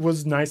she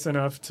was nice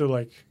enough to,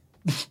 like...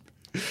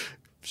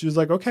 She was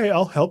like, okay,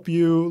 I'll help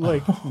you,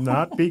 like,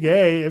 not be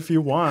gay if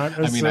you want.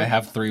 And I mean, I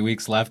have 3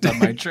 weeks left on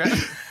my trip.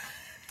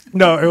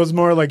 No, it was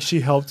more like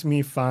she helped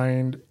me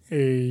find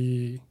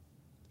a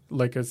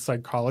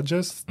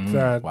psychologist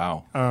that,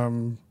 wow.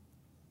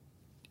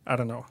 I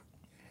don't know,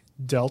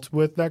 dealt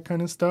with that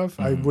kind of stuff.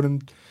 I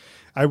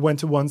went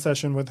to one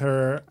session with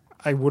her.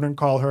 I wouldn't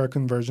call her a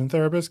conversion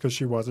therapist because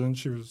she wasn't.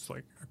 She was,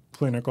 like, a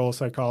clinical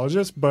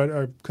psychologist, but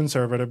a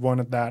conservative one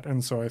at that.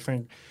 And so I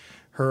think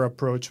her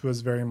approach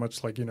was very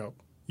much like,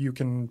 you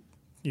can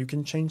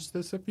change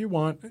this if you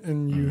want,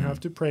 and you have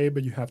to pray,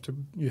 but you have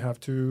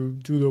to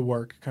do the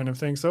work, kind of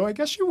thing. So I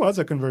guess she was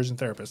a conversion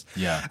therapist.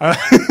 Yeah,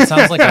 it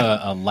sounds like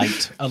a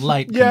light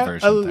conversion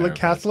therapist. A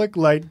Catholic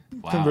light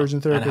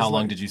conversion therapist. And how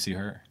long did you see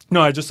her?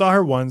 No, I just saw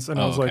her once, and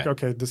I was like,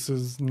 okay, this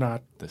is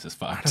fucked.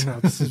 I don't know,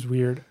 this is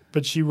weird.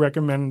 But she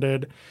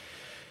recommended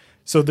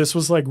So this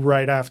was like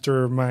right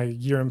after my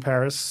year in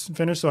Paris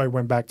finished. So I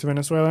went back to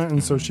Venezuela.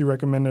 And so she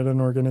recommended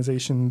an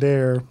organization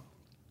there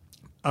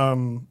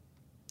called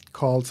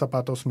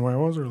Zapatos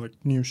Nuevos, or like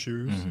new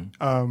shoes.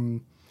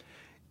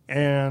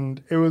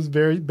 And it was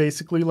very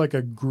basically like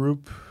a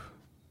group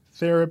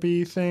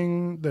therapy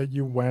thing that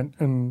you went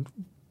and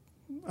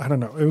I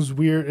don't know. It was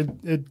weird.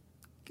 It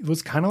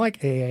was kind of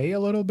like AA a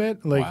little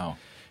bit. Like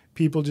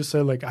people just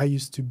said like, I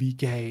used to be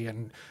gay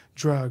and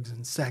drugs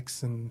and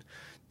sex and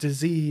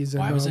disease.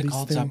 And why all was it these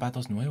called things.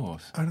 Zapatos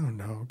Nuevos? I don't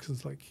know.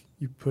 Because like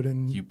you put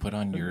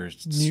on your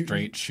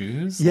straight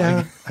shoes?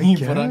 Yeah. Like,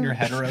 you put on your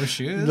hetero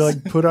shoes?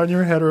 Like put on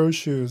your hetero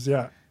shoes.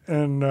 Yeah.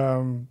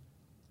 And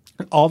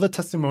all the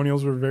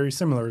testimonials were very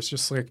similar. It's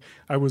just like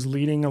I was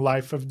leading a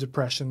life of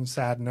depression,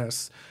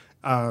 sadness,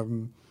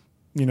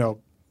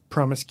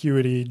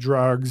 promiscuity,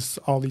 drugs,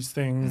 all these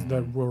things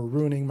that were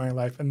ruining my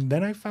life. And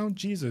then I found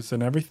Jesus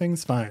and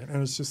everything's fine.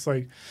 And it's just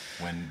like...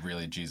 When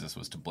really Jesus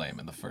was to blame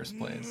in the first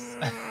place.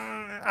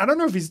 I don't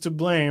know if he's to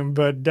blame,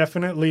 but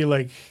definitely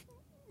like...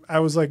 I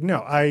was like,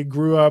 no, I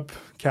grew up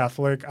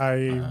Catholic.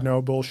 I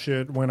know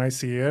bullshit when I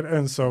see it.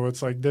 And so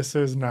it's like, this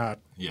is not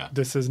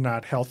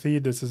healthy.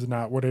 This is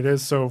not what it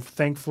is. So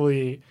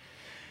thankfully,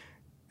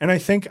 and I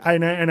think,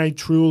 and I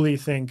truly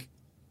think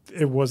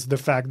it was the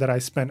fact that I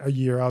spent a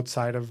year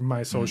outside of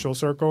my social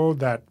circle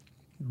that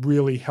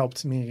really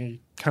helped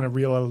me kind of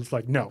realize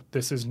like, no,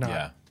 this is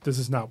not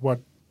what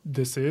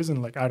this is.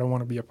 And like, I don't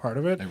want to be a part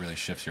of it. It really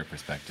shifts your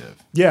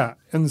perspective. Yeah.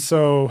 And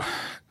so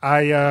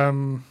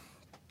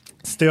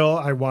Still,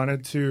 I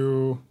wanted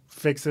to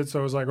fix it. So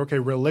I was like, okay,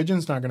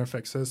 religion's not going to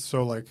fix this.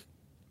 So like,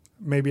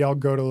 maybe I'll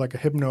go to like a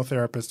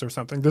hypnotherapist or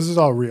something. This is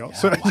all real.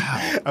 So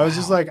I was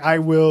just like, I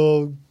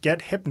will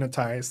get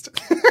hypnotized.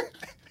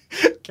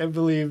 Can't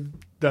believe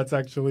that's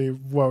actually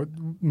what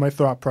my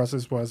thought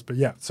process was. But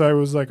yeah, so I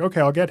was like,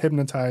 okay, I'll get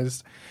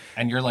hypnotized.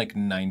 And you're like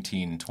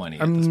 19, 20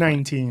 at I'm this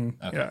 19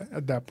 point. yeah,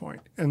 at that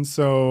point. And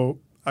so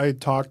I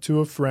talked to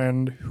a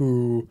friend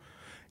who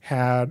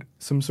had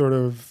some sort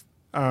of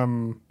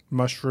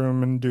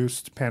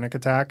mushroom-induced panic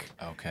attack.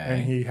 Okay.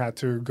 And he had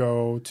to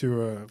go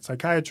to a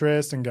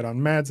psychiatrist and get on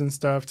meds and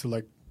stuff to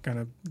like kind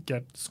of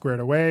get squared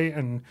away.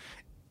 And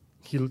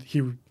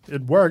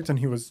it worked and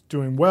he was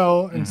doing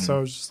well. And so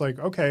I was just like,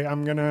 okay,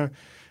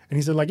 and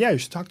he said like, yeah, you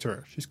should talk to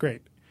her. She's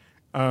great.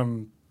 He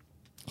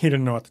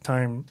didn't know at the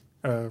time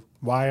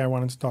why I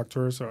wanted to talk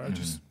to her. So I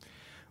just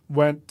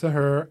went to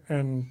her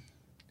and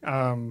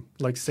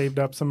like saved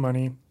up some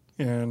money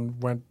and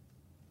went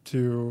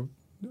to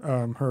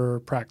her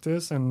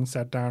practice and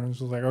sat down and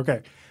was like,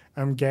 okay,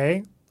 I'm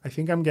gay. I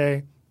think I'm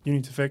gay. You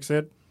need to fix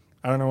it.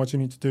 I don't know what you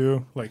need to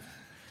do. Like,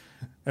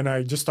 and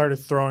I just started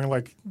throwing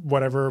like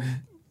whatever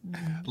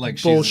like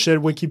bullshit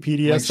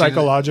Wikipedia like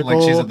psychological.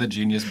 Like she's at the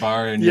Genius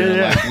Bar and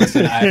you're like,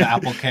 listen, I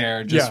have Apple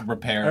Care, just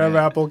repair it. I have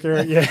Apple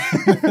Care, yeah.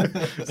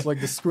 It's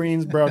like the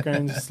screen's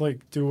broken, just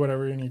like do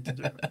whatever you need to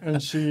do.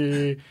 And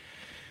she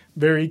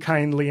very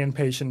kindly and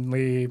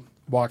patiently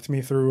walked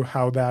me through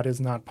how that is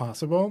not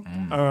possible.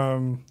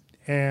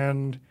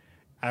 And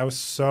I was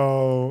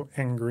so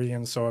angry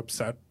and so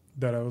upset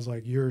that I was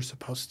like, you're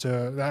supposed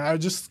to... I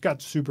just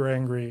got super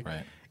angry.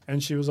 Right.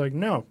 And she was like,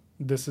 no,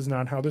 this is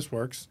not how this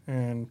works.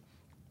 And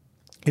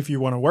if you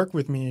want to work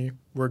with me,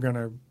 we're going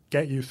to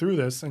get you through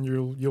this and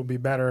you'll be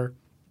better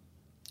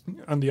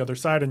on the other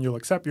side and you'll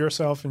accept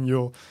yourself and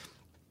you'll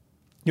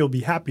be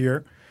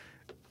happier,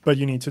 but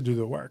you need to do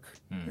the work.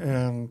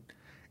 And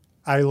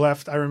I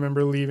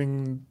remember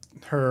leaving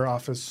her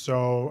office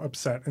so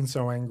upset and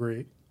so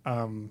angry.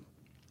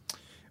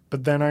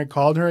 But then I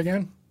called her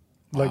again.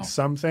 Like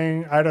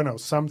something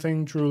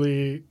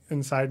truly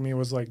inside me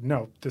was like,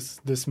 no,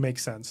 this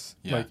makes sense.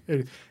 Yeah. Like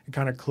it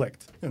kind of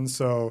clicked. And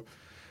so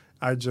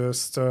I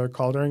just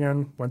called her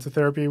again, went to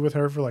therapy with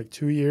her for like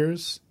 2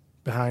 years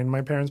behind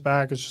my parents'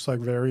 back. It's just like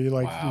very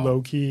like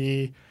low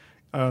key,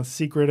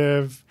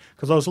 secretive.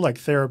 Because also like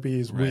therapy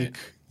is weak.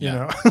 You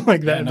know,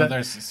 like that. No,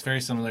 it's very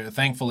similar.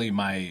 Thankfully,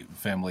 my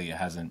family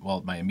hasn't.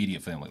 Well, my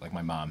immediate family, like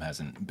my mom,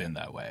 hasn't been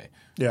that way.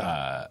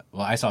 Yeah.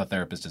 Well, I saw a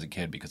therapist as a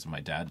kid because of my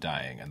dad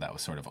dying, and that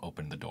was sort of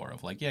opened the door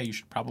of like, yeah, you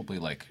should probably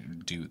like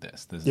do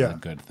this. This is a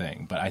good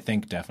thing. But I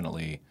think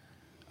definitely,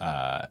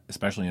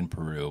 especially in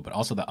Peru, but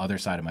also the other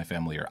side of my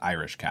family are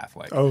Irish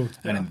Catholic. Oh,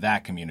 and in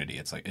that community,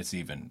 it's like it's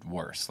even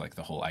worse. Like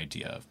the whole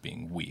idea of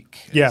being weak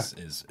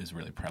is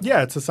really prevalent.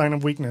 Yeah, it's a sign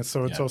of weakness.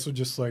 So it's also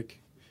just like.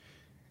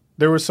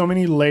 There were so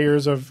many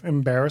layers of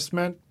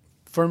embarrassment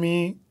for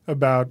me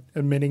about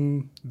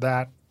admitting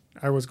that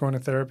I was going to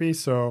therapy.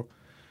 So,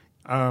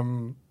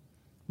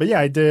 but yeah,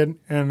 I did,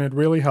 and it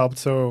really helped.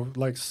 So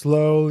like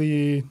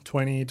slowly,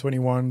 20,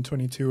 21,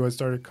 22, I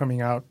started coming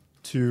out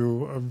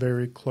to a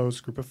very close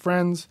group of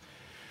friends.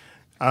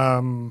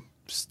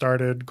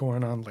 Started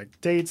going on like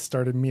dates,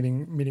 started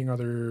meeting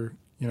other,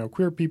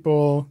 queer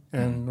people,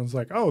 and was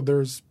like, oh,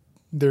 there's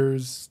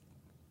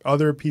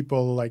other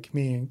people like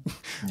me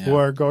who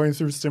are going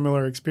through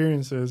similar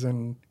experiences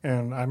and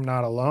I'm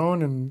not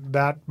alone. And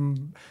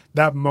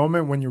that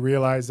moment when you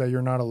realize that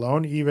you're not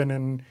alone,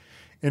 even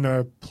in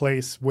a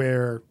place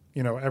where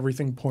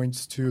everything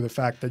points to the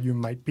fact that you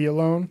might be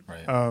alone.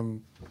 Right.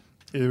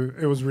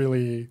 It was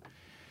really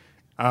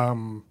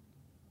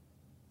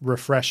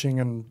refreshing,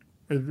 and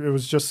it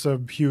was just a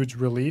huge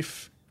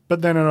relief.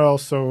 But then it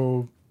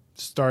also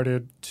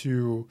started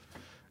to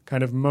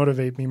kind of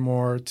motivate me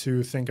more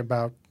to think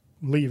about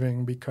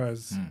leaving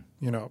because,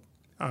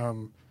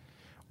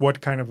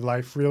 what kind of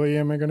life really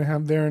am I going to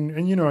have there? And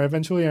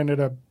eventually I ended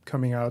up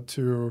coming out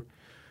to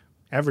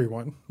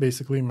everyone,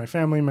 basically my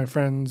family, my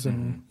friends,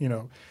 and,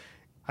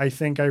 I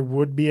think I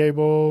would be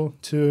able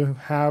to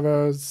have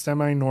a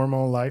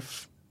semi-normal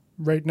life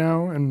right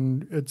now,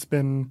 and it's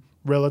been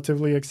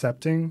relatively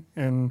accepting,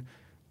 and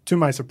to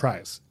my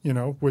surprise,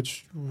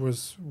 which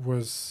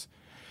was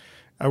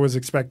I was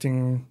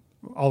expecting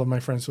all of my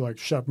friends to like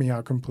shut me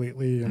out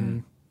completely,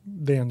 and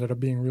they ended up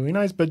being really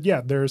nice. But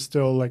yeah, there's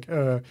still like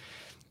a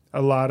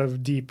lot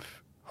of deep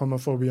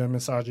homophobia and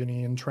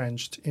misogyny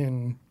entrenched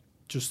in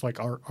just like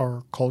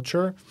our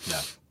culture.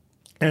 Yeah.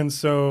 And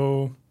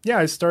so, yeah,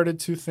 I started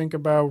to think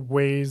about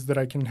ways that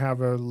I can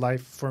have a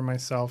life for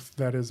myself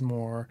that is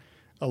more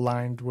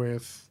aligned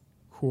with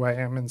who I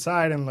am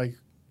inside and like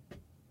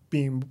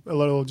being a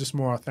little just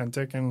more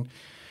authentic. And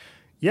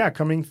yeah,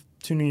 coming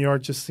to New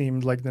York just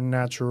seemed like the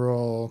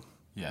natural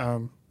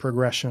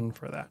progression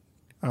for that.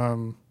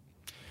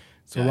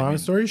 Long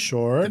story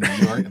short,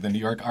 the New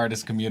York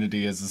artist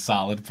community is a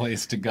solid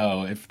place to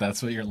go if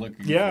that's what you're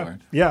looking for.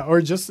 Yeah,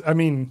 or just,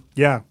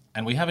 yeah.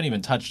 And we haven't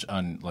even touched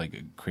on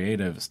like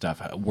creative stuff.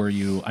 Were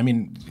you? I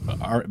mean,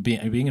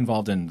 being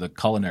involved in the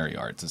culinary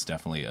arts is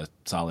definitely a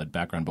solid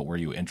background. But were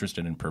you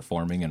interested in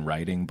performing and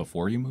writing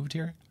before you moved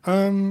here?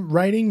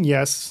 Writing,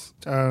 yes.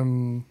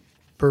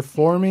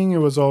 Performing, it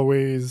was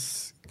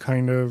always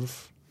kind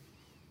of.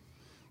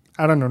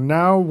 I don't know.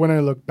 Now, when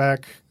I look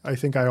back, I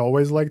think I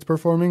always liked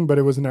performing, but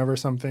it was never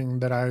something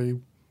that I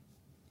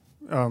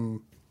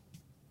don't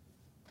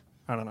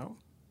know,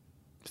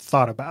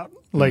 thought about.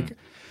 Like.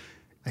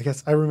 I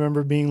guess I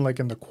remember being like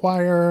in the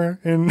choir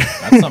in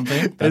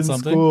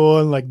school,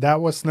 and like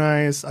that was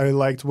nice. I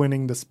liked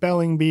winning the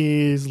spelling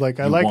bees. Like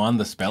I won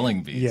the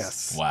spelling bees.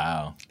 Yes,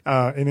 wow.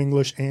 In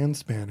English and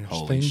Spanish.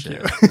 Holy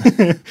shit!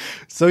 You.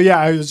 So yeah,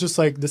 I was just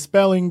like the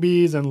spelling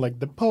bees and like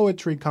the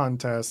poetry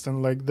contest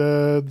and like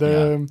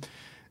the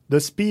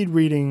speed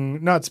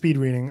reading, not speed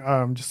reading.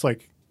 Just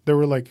like there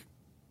were like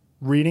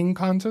reading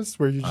contests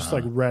where you just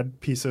like read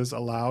pieces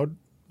aloud,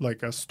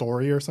 like a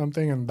story or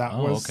something, and that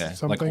was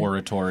something. Like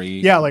oratory.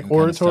 Yeah, like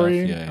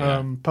oratory,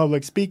 yeah.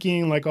 Public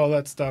speaking, like all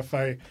that stuff.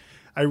 I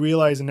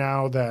realize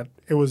now that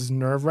it was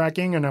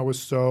nerve-wracking, and I was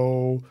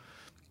so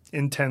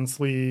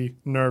intensely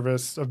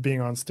nervous of being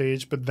on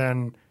stage. But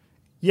then,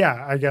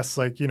 yeah, I guess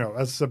like,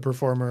 as a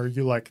performer,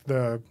 you like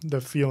the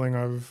feeling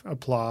of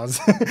applause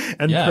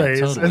and praise.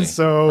 Totally. And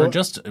so, or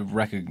just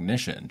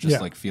recognition,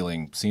 like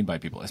feeling seen by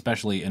people,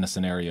 especially in a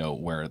scenario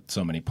where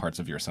so many parts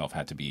of yourself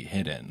had to be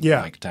hidden.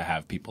 Yeah. Like to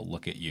have people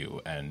look at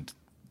you and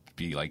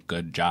be like,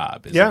 good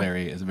job is a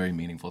very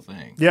meaningful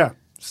thing. Yeah.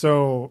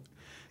 So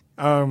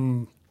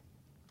when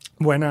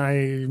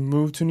I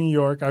moved to New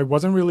York, I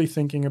wasn't really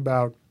thinking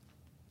about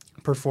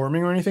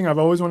performing or anything. I've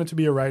always wanted to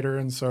be a writer,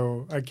 and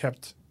so I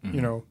kept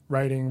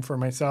writing for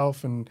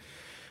myself and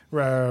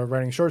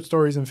writing short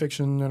stories and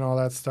fiction and all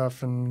that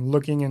stuff, and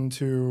looking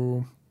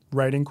into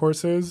writing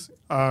courses.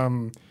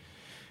 And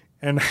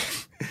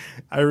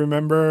I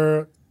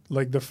remember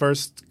like the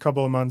first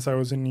couple of months I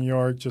was in New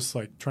York, just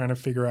like trying to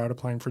figure out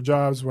applying for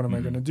jobs. What am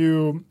I going to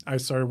do? I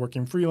started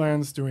working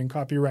freelance, doing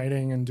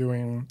copywriting and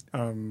doing,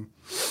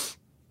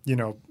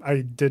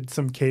 I did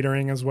some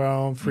catering as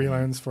well,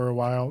 freelance for a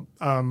while.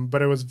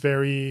 But it was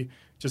very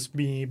just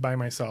me by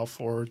myself,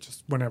 or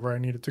just whenever I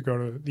needed to go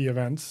to the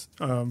events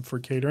for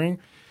catering.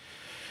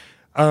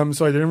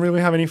 So I didn't really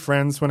have any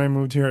friends when I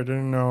moved here. I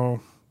didn't know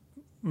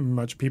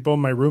much people.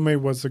 My roommate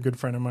was a good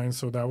friend of mine,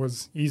 so that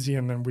was easy.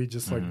 And then we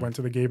just like went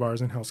to the gay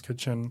bars and Hell's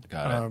Kitchen.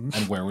 Got it.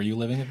 And where were you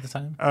living at the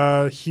time?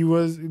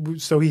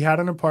 He had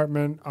an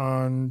apartment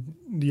on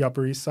the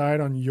Upper East Side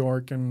on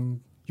York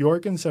and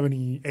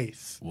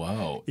 78th.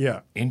 Whoa. Yeah.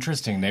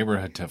 Interesting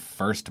neighborhood to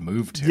first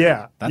move to.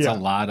 Yeah. That's a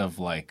lot of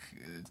like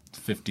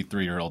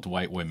 53-year-old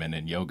white women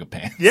in yoga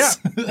pants. Yeah.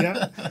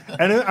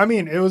 And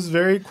it was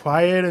very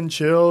quiet and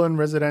chill and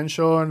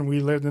residential, and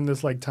we lived in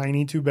this like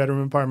tiny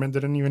 2-bedroom apartment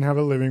that didn't even have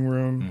a living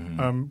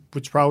room,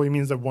 which probably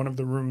means that one of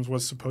the rooms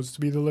was supposed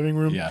to be the living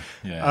room.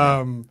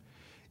 Yeah.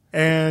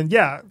 And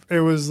yeah, it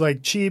was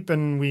like cheap,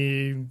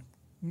 and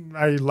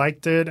I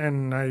liked it,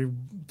 and I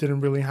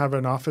didn't really have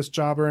an office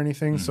job or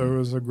anything, so it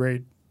was a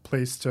great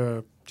place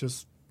to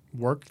just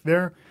work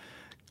there.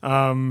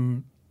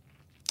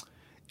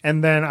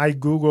 And then I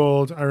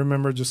Googled, I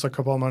remember just a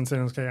couple of months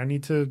in, I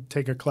need to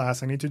take a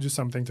class. I need to do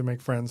something to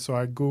make friends. So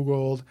I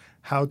Googled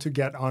how to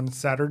get on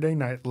Saturday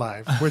Night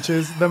Live, which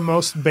is the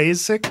most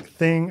basic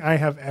thing I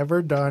have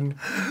ever done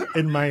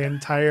in my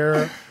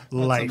entire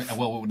life.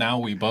 Well, now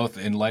we both,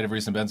 in light of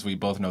recent events, we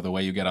both know the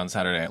way you get on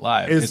Saturday Night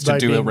Live Is is to by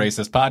do a being-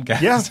 racist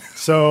podcast. Yeah.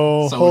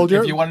 So, So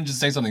if you want to just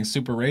say something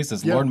super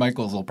racist, Lorne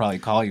Michaels will probably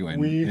call you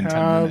in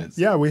 10 minutes.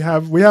 Yeah, we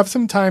have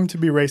some time to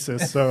be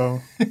racist,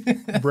 so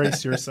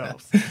brace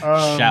yourself.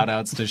 Shout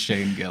outs to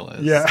Shane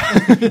Gillis. Yeah.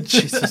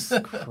 Jesus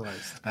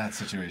Christ. That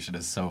situation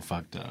is so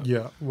fucked up.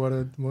 Yeah, what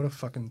a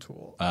fucking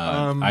tool.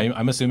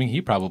 I'm assuming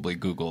he probably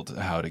Googled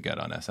how to get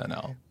on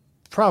SNL.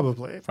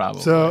 Probably.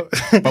 So,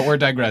 but we're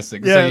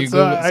digressing. Yeah,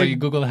 so you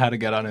Googled how to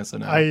get on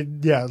SNL. I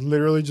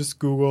literally just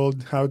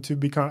Googled how to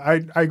become.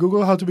 I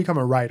Googled how to become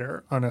a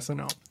writer on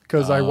SNL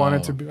because I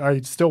wanted to. I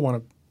still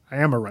want to. I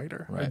am a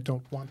writer. Right. I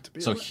don't want to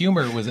be. So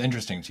humor was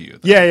interesting to you.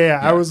 Though. Yeah.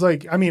 I was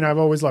like, I mean, I've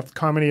always loved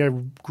comedy. I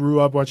grew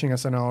up watching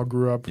SNL.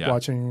 Grew up Yeah.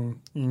 watching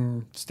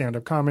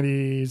stand-up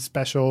comedy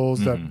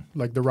specials, that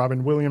like the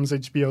Robin Williams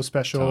HBO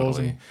specials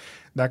Totally. and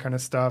that kind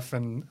of stuff,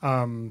 and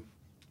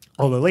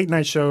all the late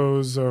night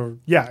shows. Or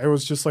it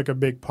was just like a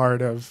big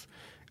part of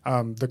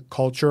the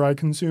culture I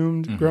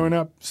consumed growing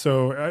up.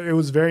 So it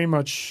was very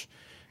much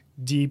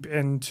deep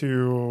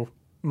into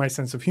my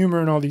sense of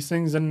humor and all these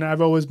things. And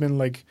I've always been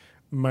like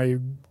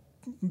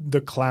the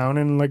clown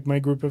in like my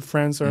group of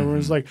friends. So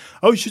everyone's like,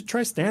 "Oh, you should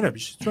try stand up. You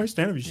should try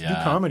stand up. You should do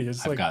comedy."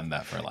 It's I've gotten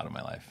that for a lot of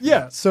my life.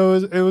 Yeah, so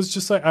it was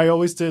just like I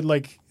always did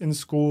like in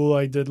school.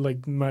 I did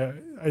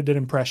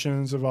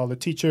impressions of all the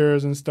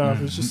teachers and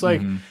stuff. It was just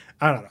like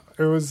I don't know.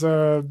 It was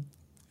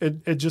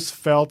it just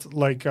felt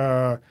like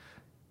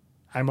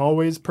I'm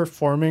always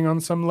performing on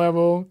some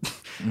level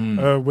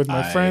with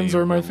my friends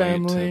or my relate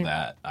family. To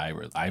that.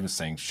 I was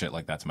saying shit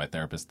like that to my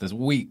therapist this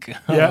week.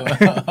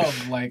 Yeah.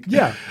 Of like,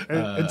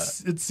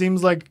 it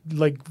seems like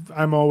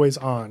I'm always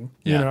on,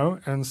 you know,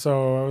 and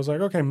so I was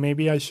like, okay,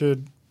 maybe I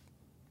should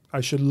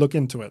look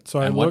into it. So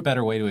and what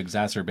better way to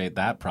exacerbate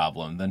that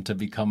problem than to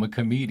become a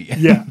comedian?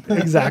 Yeah,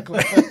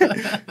 exactly.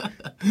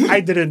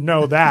 I didn't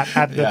know that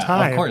at the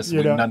time. Of course,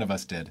 none of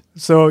us did.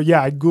 So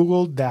I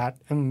Googled that,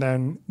 and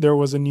then there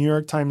was a New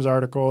York Times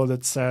article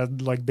that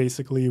said like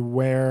basically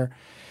where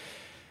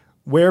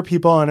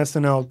people on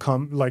SNL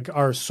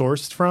are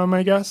sourced from,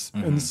 I guess.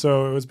 And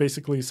so it was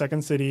basically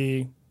Second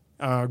City,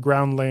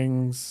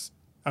 Groundlings,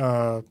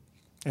 and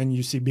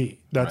UCB.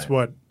 That's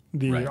what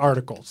the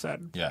article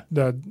said. Yeah.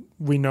 That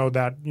we know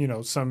that,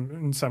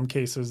 in some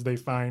cases they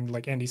find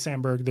like Andy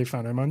Samberg, they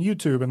found him on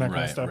YouTube and that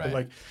kind of stuff. But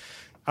like,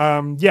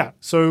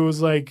 so it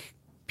was like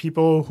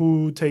people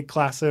who take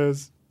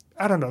classes.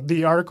 I don't know.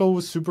 The article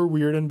was super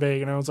weird and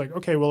vague, and I was like,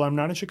 okay, well, I'm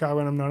not in Chicago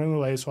and I'm not in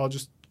LA, so I'll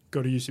just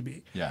go to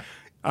UCB. Yeah.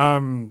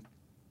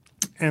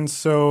 And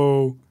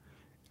so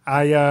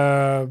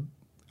I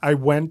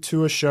went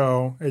to a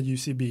show at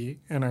UCB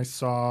and I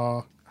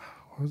saw,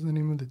 what was the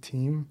name of the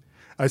team?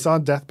 I saw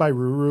Death by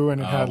Ruru, and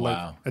it had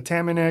like a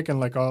Tamanik and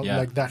like all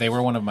like that. They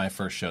were one of my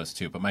first shows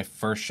too, but my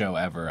first show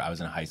ever, I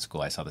was in high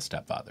school. I saw the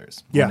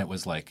Stepfathers. Yeah. And it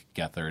was like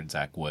Gethard,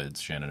 Zach Woods,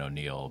 Shannon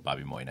O'Neill,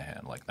 Bobby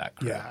Moynihan, like that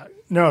crew. Yeah.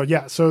 No,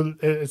 yeah. So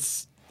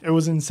it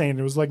was insane.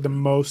 It was like the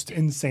most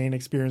insane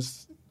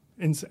experience.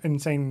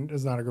 Insane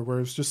is not a good word.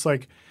 It was just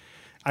like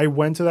I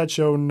went to that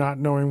show not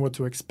knowing what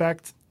to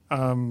expect.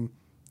 And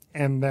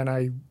then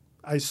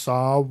I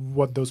saw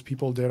what those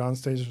people did on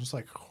stage. It was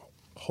like,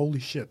 holy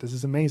shit, this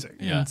is amazing.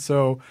 Yeah. And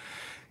so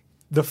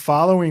the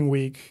following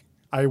week,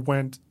 I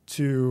went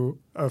to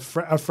a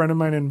friend of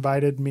mine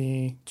invited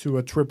me to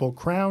a Triple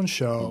Crown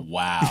show.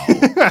 Wow.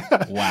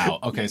 Wow.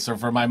 Okay, so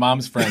for my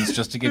mom's friends,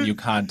 just to give you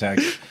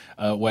context,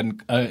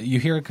 when you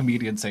hear a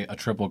comedian say a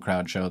Triple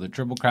Crown show, the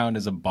Triple Crown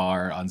is a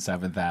bar on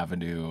 7th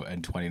Avenue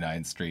and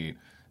 29th Street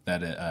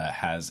that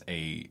has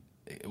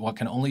what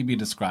can only be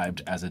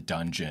described as a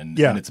dungeon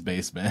in its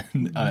basement.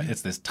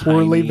 It's this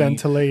poorly tiny,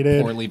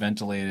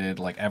 ventilated.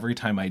 Like every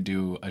time I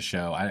do a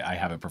show, I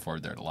haven't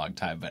performed there in a long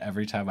time, but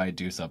every time I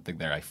do something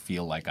there, I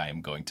feel like I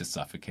am going to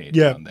suffocate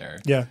down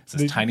there. Yeah. It's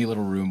this tiny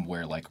little room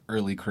where like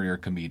early career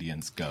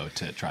comedians go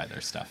to try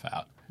their stuff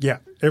out. Yeah,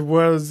 it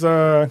was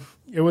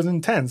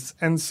intense,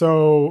 and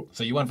so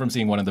you went from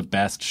seeing one of the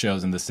best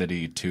shows in the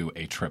city to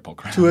a Triple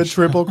Crown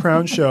Triple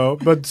Crown show.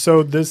 But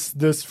so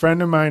this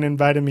friend of mine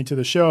invited me to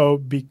the show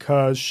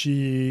because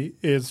she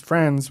is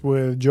friends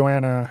with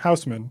Joanna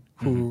Hausman,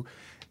 who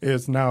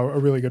is now a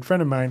really good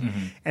friend of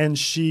mine, and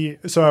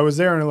so I was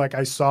there and like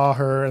I saw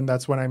her, and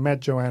that's when I met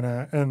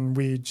Joanna, and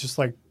we just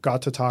like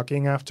got to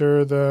talking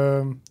after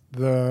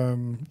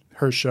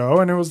her show,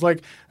 and it was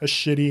like a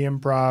shitty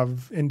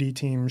improv indie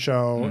team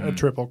show, a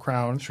Triple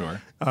Crown. Sure.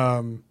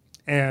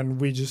 And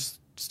we just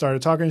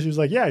started talking. She was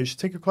like, "Yeah, you should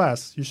take a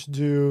class. You should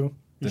do."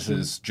 This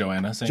is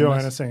Joanna saying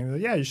Joanna this? saying,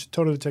 "Yeah, you should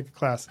totally take a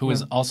class." Who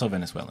is also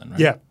Venezuelan,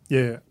 right?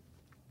 Yeah.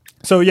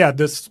 So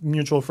this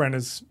mutual friend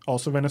is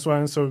also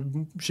Venezuelan. So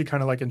she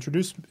kind of like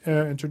introduced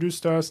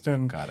us,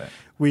 and Got it.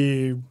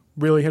 we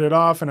really hit it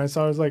off. And I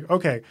was like,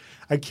 okay,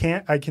 I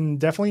can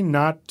definitely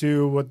not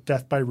do what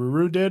Death by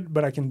Ruru did,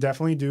 but I can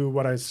definitely do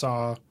what I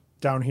saw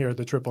down here at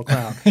the Triple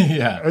Crown.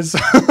 Yeah,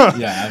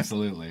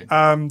 absolutely.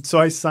 So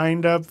I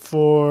signed up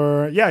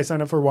for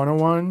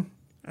 101,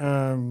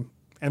 and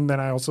then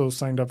I also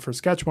signed up for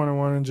Sketch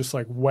 101, and just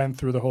like went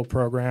through the whole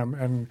program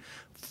and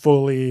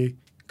fully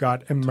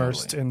got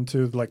immersed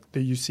into like the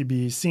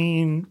UCB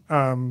scene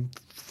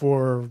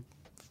for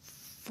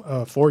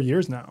 4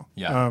 years now.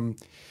 Yeah.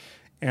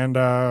 And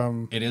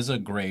It is a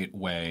great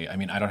way. I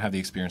mean, I don't have the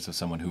experience of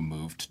someone who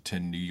moved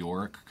to New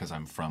York because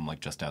I'm from like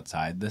just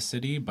outside the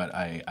city, but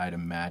I'd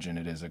imagine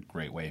it is a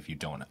great way if you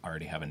don't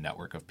already have a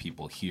network of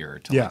people here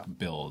to like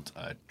build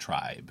a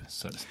tribe,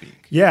 so to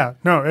speak. Yeah,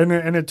 no,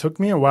 and it took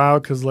me a while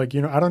because like,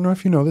 I don't know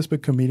if you know this,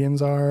 but comedians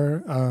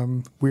are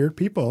weird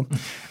people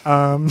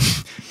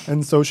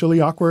and socially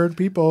awkward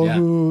people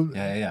who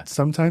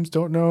sometimes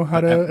don't know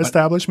how to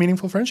establish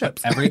meaningful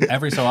friendships.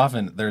 Every so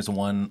often, there's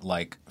one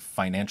like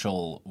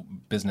financial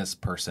business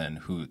person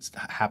who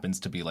happens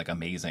to be like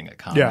amazing at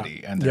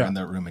comedy, and they're in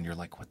the room, and you're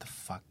like, "What the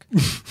fuck?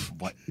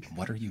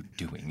 what are you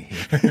doing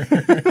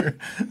here?"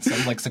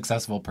 Some like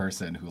successful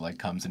person who like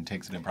comes and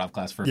takes an improv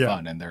class for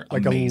fun, and they're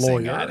like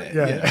amazing at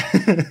it.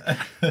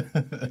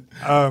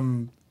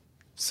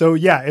 So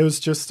it was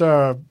just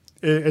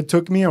it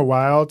took me a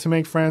while to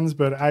make friends,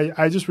 but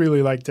I just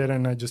really liked it,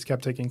 and I just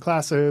kept taking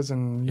classes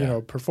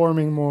and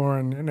performing more,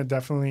 and it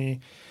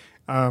definitely.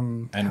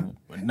 And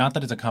not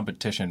that it's a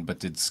competition, but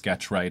did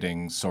sketch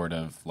writing sort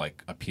of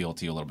like appeal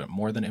to you a little bit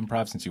more than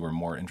improv since you were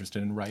more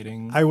interested in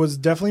writing? I was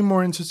definitely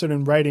more interested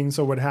in writing.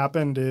 So what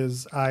happened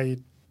is I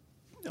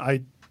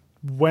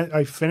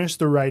finished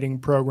the writing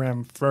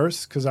program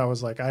first because I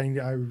was like, I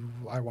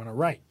want to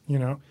write,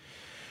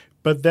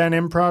 But then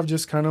improv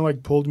just kind of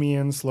like pulled me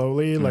in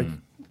slowly. Like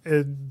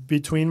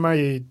between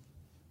my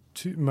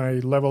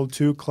level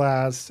 2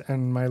 class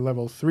and my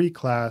level 3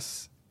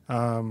 class,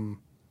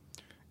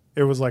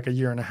 it was like a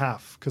year and a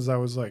half because I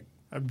was like,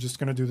 I'm just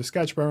going to do the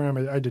sketch program.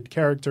 I did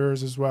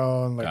characters as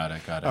well. And like, got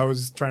it. I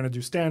was trying to do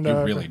stand-up.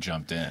 You really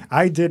jumped in.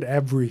 I did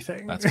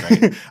everything. That's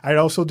great. I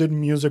also did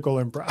musical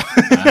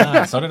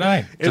improv. So did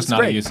I. Just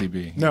not at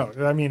UCB. No,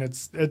 I mean,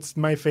 it's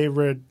my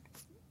favorite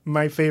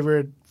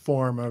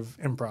form of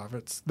improv.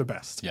 It's the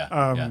best.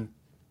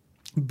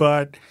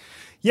 But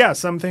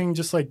something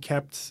just like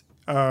kept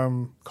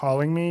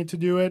calling me to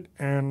do it,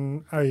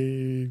 and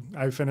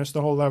I finished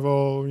the whole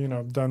level.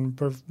 Done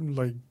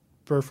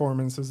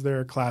performances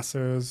there,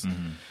 classes,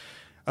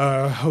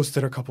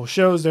 hosted a couple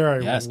shows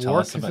there. Tell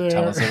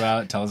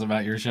us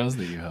about your shows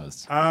that you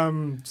host.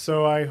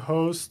 So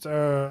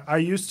I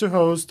used to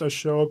host a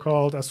show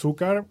called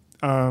Azúcar,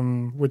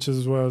 which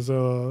was a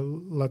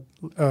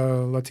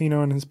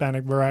Latino and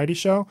Hispanic variety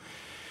show.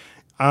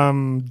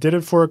 Did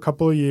it for a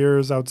couple of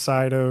years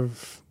outside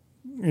of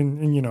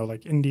in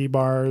like indie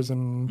bars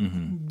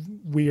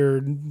and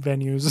weird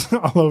venues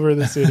all over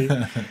the city.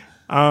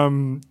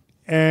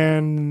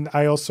 And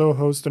I also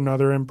host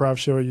another improv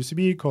show at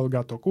UCB called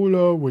Gato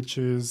Culo, which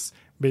is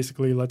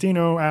basically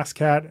Latino. Ass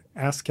Cat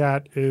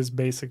is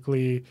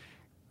basically,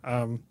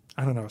 I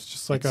don't know. It's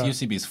just like it's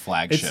UCB's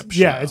flagship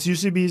show. Yeah, it's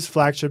UCB's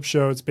flagship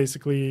show. It's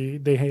basically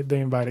they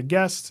invite a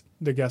guest.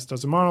 The guest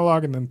does a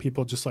monologue, and then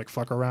people just like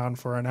fuck around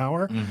for an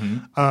hour.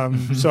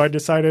 So I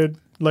decided,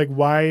 like,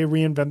 why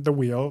reinvent the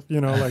wheel?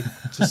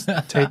 Just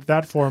take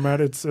that format.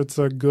 It's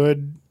a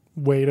good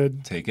way to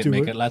take it,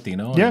 make it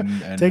Latino.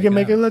 And take it,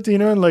 make it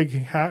Latino, and like,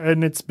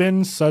 and it's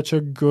been such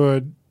a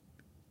good,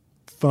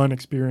 fun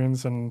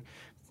experience, and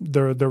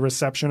the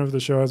reception of the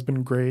show has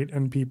been great,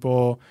 and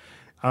people,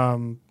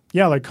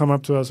 like come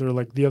up to us, or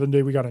like the other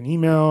day we got an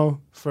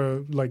email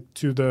for like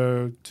to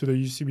the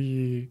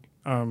UCB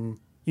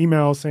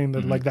email saying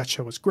that like that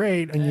show was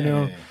great,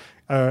 and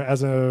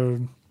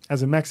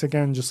as a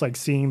Mexican, just like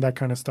seeing that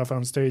kind of stuff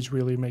on stage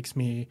really makes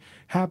me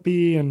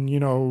happy and,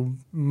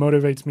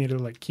 motivates me to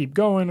like keep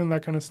going and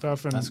that kind of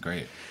stuff. And that's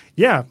great.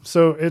 Yeah.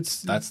 So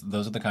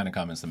those are the kind of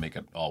comments that make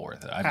it all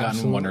worth it. I've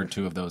gotten one or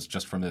two of those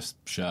just from this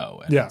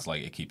show, and it's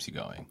like, it keeps you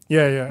going.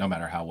 Yeah. No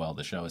matter how well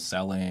the show is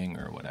selling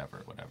or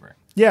whatever.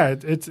 Yeah.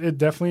 It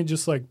definitely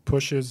just like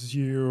pushes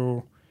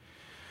you.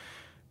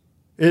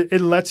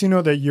 It lets you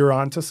know that you're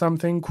onto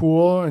something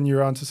cool and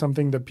you're onto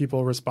something that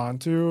people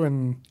respond to.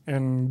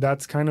 And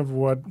that's kind of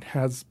what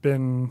has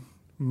been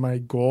my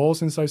goal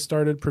since I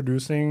started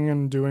producing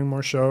and doing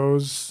more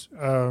shows,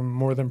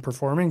 more than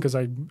performing, because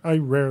I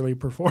rarely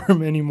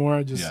perform anymore.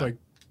 I just like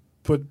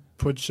put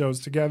shows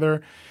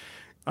together.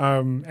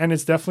 And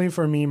it's definitely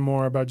for me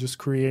more about just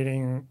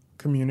creating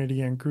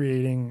community and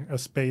creating a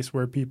space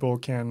where people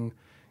can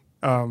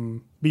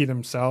be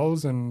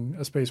themselves, and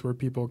a space where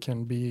people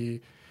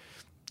can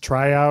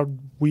try out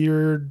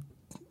weird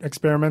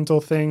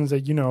experimental things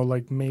that,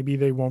 like maybe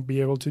they won't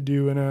be able to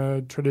do in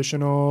a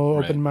traditional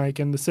open mic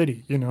in the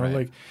city,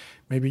 like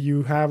maybe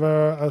you have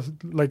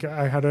like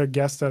I had a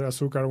guest at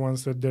Azúcar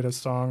once that did a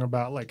song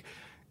about like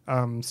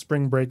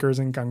spring breakers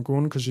in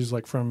Cancun, because she's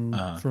like from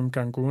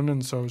Cancun,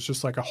 and so it's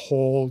just like a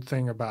whole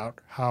thing about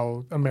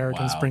how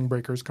American spring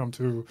breakers come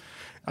to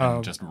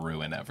and just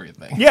ruin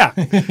everything. Yeah.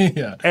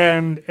 Yeah.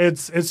 And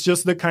it's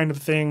just the kind of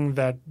thing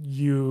that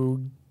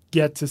you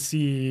get to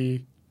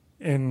see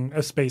in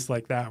a space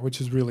like that,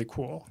 which is really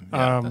cool.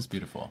 Yeah, that's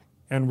beautiful.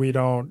 And we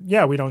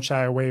don't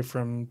shy away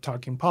from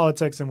talking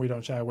politics, and we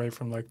don't shy away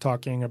from like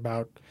talking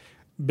about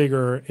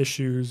bigger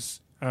issues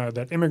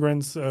that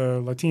immigrants,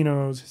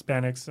 Latinos,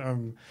 Hispanics,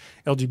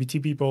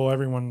 LGBT people,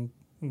 everyone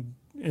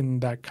in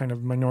that kind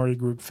of minority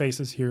group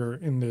faces here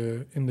in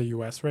the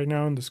U.S. right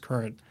now in this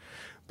current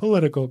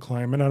political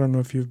climate. I don't know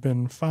if you've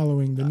been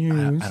following the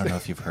news. I don't know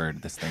if you've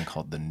heard this thing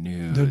called the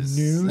news. The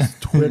news,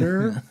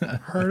 Twitter,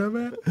 heard of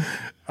it?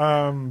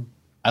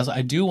 As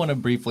I do want to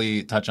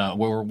briefly touch on,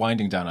 well, we're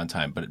winding down on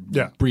time,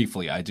 but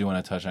briefly, I do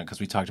want to touch on, because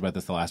we talked about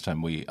this the last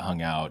time we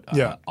hung out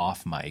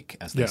off mic,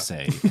 as they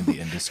say in the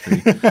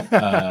industry.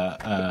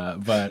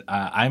 But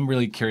I'm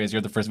really curious.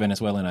 You're the first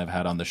Venezuelan I've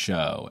had on the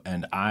show,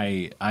 and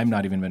I'm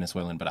not even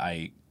Venezuelan, but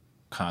I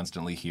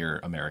constantly hear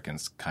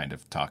Americans kind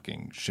of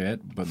talking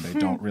shit, but they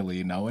don't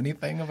really know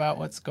anything about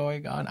what's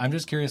going on. I'm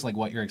just curious, like,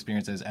 what your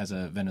experience is as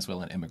a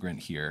Venezuelan immigrant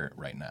here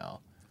right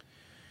now.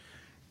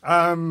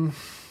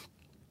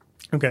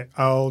 Okay,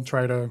 I'll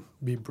try to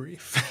be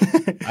brief.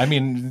 I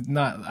mean,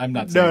 I'm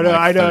not saying no, like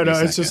I know.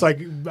 30 It's just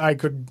seconds.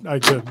 like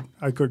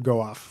I could go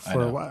off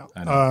for a while.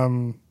 I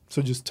know.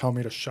 So just tell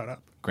me to shut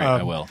up. Great,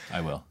 I will.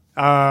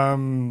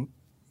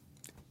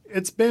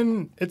 It's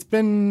been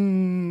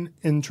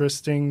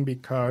interesting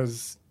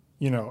because,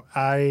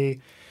 I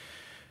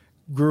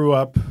grew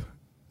up.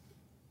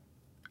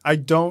 I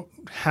don't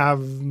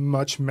have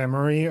much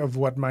memory of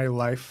what my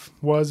life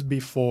was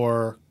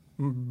before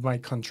my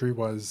country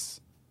was,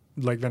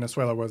 like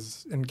Venezuela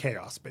was in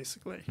chaos,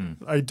 basically.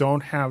 I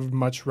don't have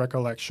much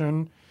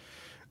recollection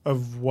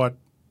of what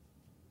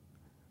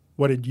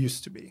it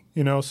used to be,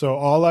 So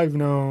all I've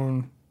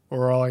known,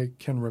 or all I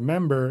can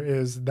remember,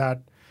 is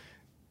that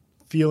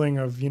feeling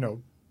of,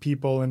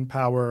 people in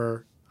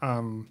power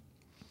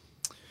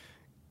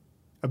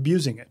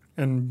abusing it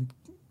and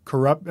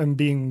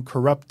being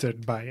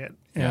corrupted by it,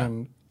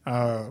 and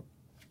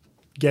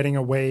getting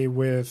away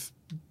with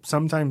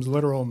sometimes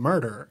literal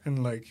murder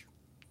and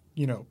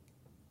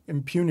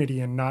impunity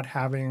and not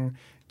having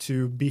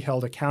to be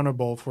held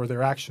accountable for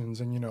their actions.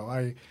 And,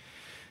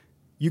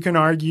 you can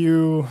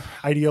argue,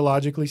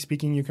 ideologically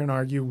speaking, you can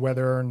argue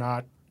whether or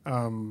not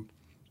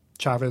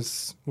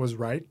Chavez was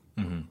right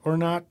or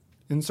not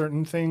in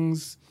certain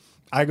things.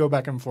 I go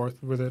back and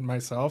forth with it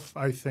myself.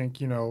 I think,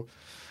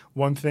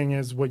 one thing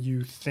is what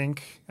you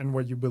think and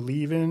what you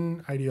believe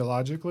in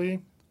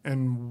ideologically,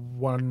 and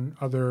one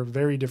other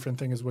very different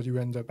thing is what you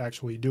end up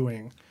actually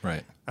doing.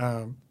 Right.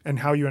 And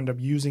how you end up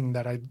using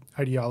that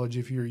ideology.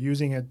 If you're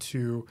using it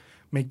to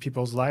make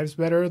people's lives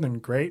better, then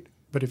great.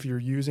 But if you're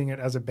using it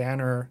as a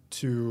banner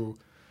to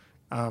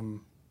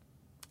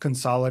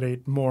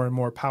consolidate more and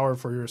more power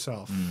for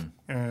yourself,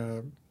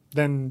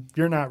 then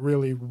you're not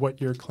really what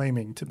you're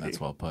claiming to be. That's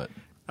well put.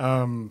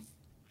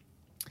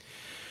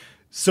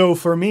 So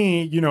for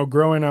me,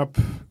 growing up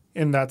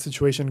in that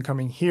situation,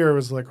 coming here,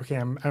 was like, okay,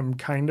 I'm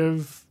kind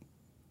of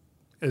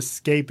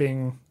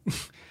escaping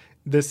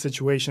this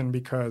situation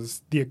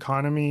because the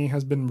economy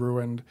has been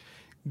ruined,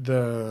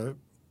 the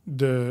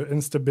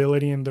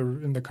instability in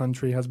the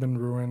country has been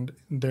ruined.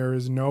 There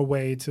is no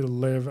way to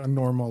live a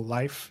normal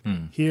life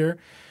here,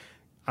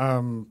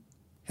 and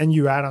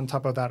you add on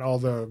top of that all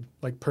the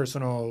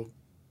personal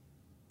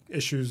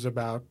issues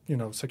about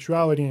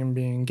sexuality and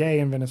being gay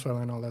in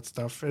Venezuela and all that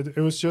stuff. It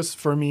was just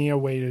for me a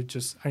way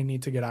to I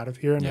need to get out of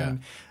here, and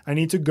then I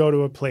need to go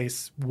to a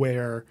place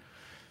where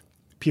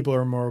people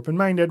are more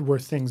open-minded, where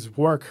things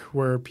work,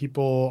 where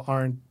people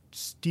aren't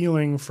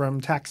stealing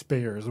from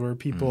taxpayers, where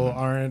people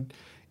aren't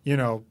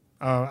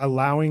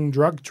allowing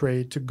drug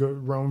trade to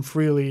roam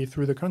freely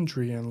through the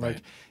country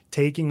and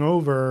taking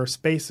over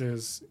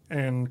spaces.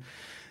 And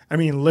I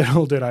mean,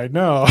 little did I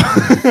know.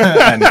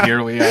 And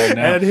here we are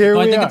now. And here we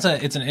are. I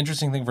think it's an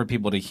interesting thing for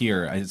people to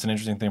hear. It's an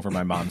interesting thing for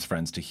my mom's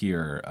friends to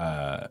hear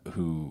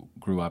who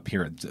grew up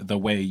here. The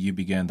way you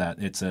began that,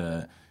 it's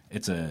a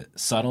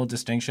subtle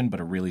distinction, but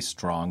a really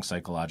strong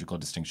psychological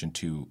distinction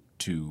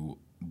to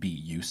be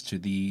used to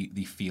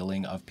the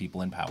feeling of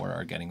people in power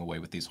are getting away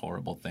with these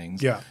horrible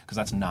things. Yeah. Because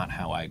that's not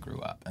how I grew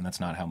up, and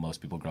that's not how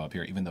most people grow up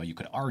here, even though you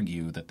could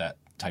argue that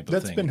type of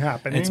thing. That's been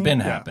happening. It's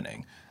been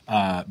happening.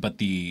 But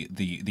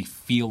the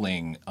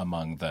feeling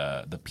among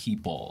the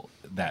people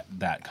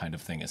that kind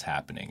of thing is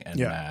happening and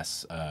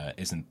mass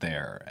isn't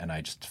there. And I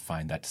just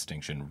find that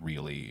distinction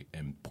really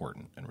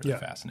important and really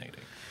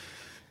fascinating.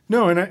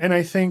 No, and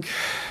I think,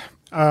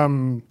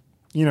 as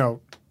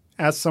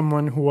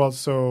someone who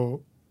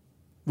also,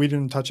 we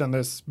didn't touch on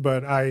this,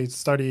 but I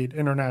studied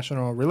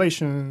international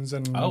relations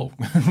and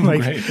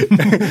great.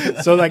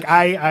 So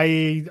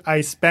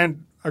I spent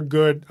a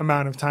good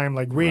amount of time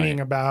reading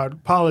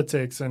about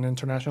politics and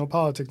international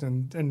politics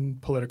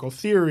and political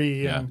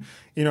theory and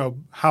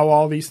how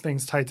all these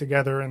things tie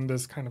together in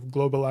this kind of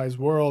globalized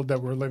world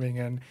that we're living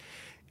in.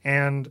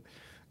 And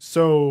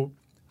so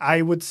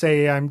I would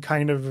say I'm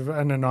kind of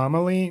an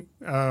anomaly.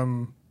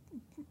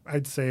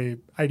 I'd say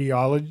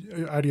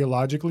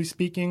ideologically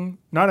speaking,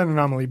 not an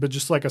anomaly, but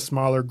just a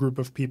smaller group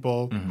of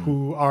people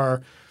who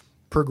are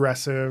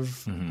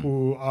progressive,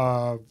 who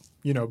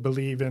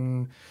believe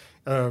in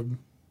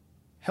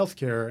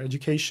healthcare,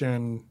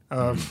 education,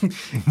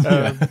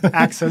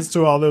 access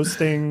to all those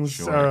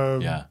things.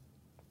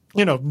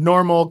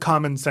 Normal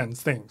common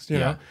sense things, you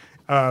know.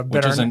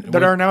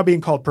 that are now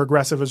being called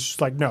progressive. It's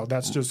just like, no,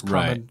 that's just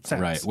common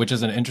sense. Right, which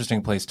is an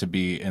interesting place to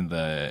be in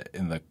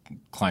the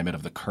climate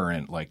of the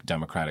current like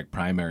Democratic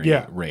primary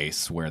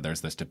race, where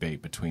there's this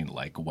debate between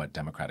like what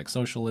democratic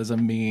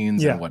socialism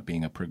means and what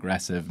being a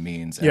progressive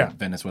means. And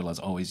Venezuela is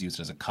always used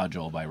as a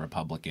cudgel by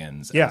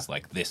Republicans as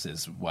like, this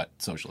is what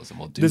socialism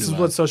will do. This is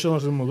what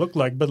socialism will look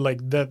like. But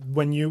like that,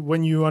 when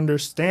you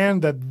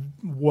understand that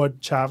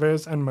what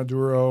Chavez and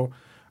Maduro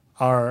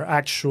are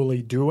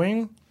actually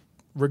doing,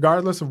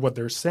 regardless of what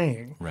they're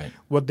saying,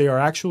 what they are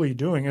actually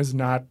doing is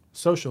not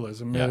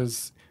socialism. It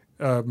is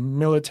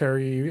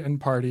military and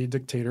party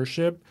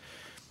dictatorship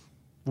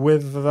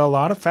with a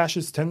lot of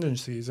fascist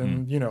tendencies.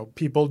 And,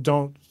 people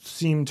don't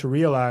seem to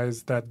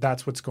realize that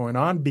that's what's going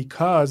on,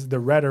 because the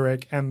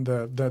rhetoric and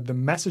the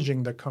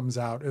messaging that comes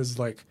out is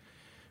like,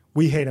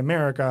 we hate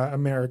America.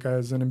 America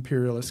is an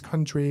imperialist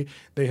country.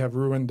 They have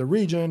ruined the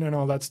region and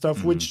all that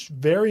stuff, which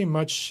very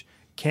much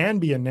can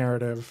be a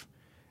narrative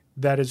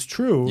that is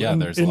true. Yeah,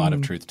 there's a lot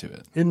of truth to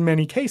it. In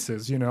many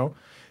cases,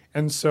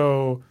 And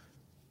so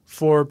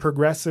for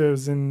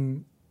progressives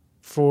in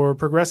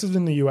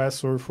the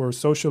U.S. or for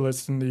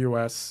socialists in the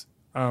U.S.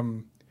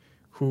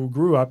 Who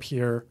grew up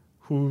here,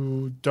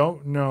 who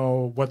don't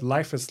know what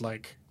life is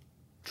like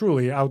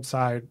truly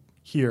outside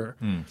here,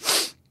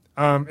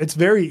 it's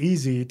very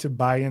easy to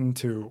buy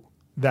into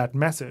that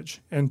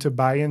message and to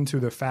buy into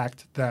the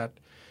fact that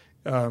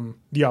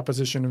the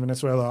opposition in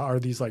Venezuela are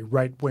these like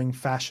right-wing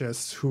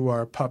fascists who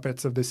are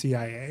puppets of the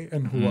CIA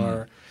and who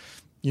are,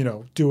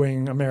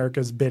 doing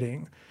America's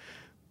bidding.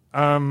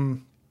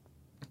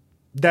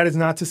 That is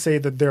not to say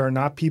that there are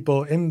not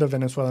people in the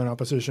Venezuelan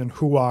opposition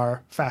who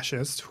are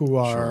fascists, who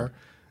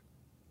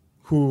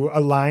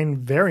align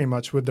very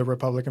much with the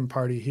Republican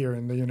Party here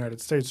in the United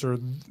States, or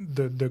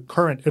the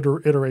current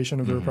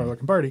iteration of the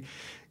Republican Party.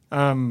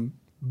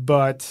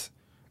 But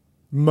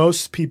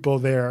most people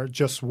there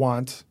just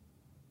want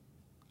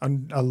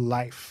a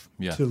life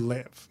to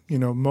live.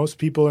 Most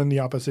people in the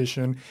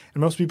opposition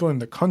and most people in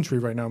the country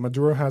right now,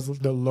 Maduro has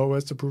the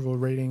lowest approval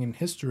rating in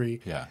history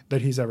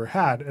that he's ever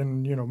had.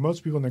 And,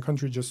 most people in the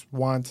country just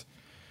want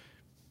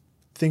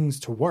things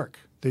to work.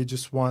 They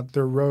just want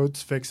their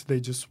roads fixed. They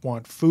just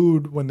want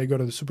food when they go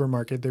to the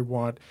supermarket. They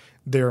want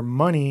their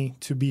money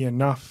to be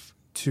enough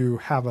to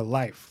have a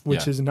life,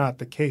 which is not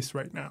the case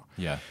right now.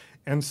 Yeah.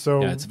 And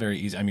so it's very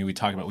easy. I mean,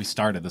 we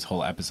started this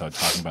whole episode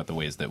talking about the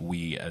ways that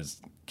we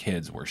as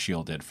kids were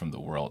shielded from the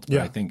world. But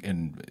I think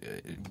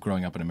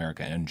growing up in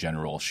America in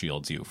general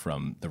shields you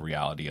from the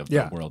reality of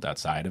the world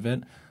outside of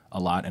it a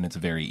lot. And it's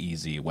very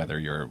easy, whether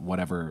you're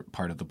whatever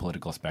part of the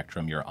political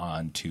spectrum you're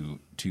on, to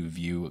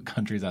view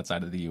countries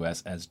outside of the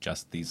U.S. as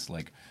just these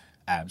like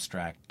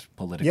abstract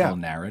political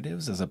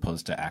narratives, as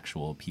opposed to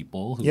actual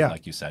people who,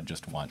 like you said,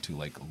 just want to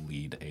like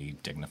lead a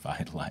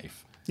dignified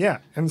life. Yeah,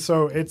 and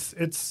so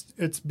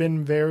it's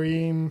been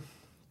very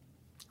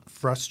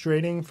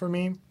frustrating for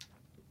me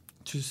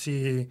to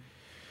see.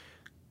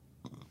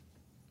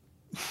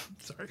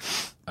 Sorry,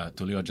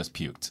 Tulio just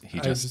puked.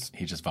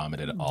 He just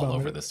vomited all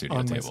over the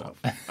studio table.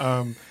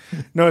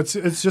 No,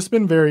 it's just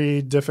been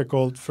very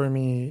difficult for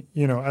me,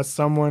 as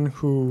someone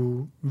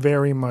who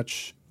very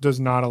much does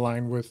not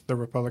align with the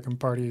Republican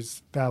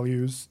Party's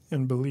values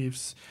and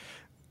beliefs.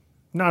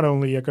 Not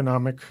only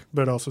economic,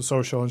 but also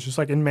social. It's just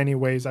like in many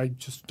ways, I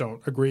just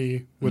don't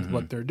agree with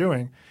what they're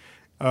doing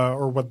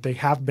or what they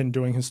have been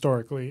doing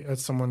historically,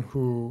 as someone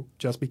who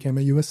just became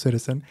a U.S.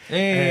 citizen.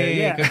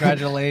 Hey,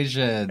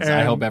 congratulations.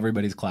 I hope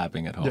everybody's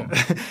clapping at home.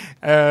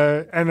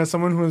 And as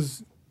someone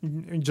who's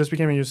just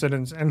became a U.S.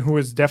 citizen and who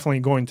is definitely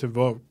going to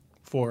vote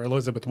for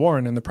Elizabeth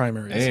Warren in the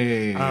primaries.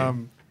 Hey.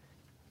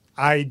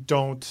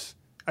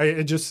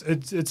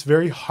 It's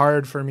very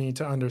hard for me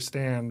to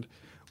understand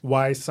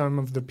why some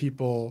of the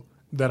people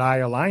that I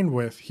align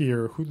with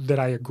here, that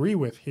I agree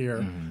with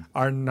here,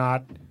 are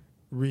not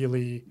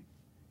really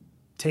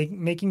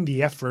making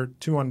the effort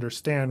to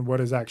understand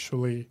what is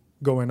actually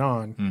going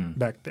on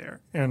back there.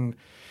 And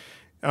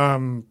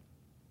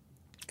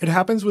it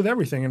happens with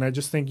everything. And I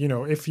just think,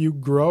 if you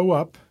grow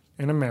up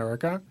in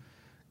America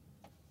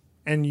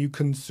and you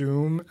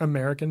consume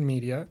American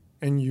media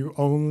and you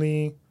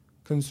only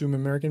consume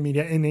American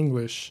media in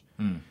English,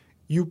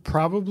 you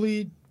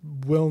probably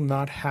will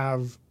not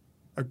have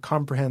a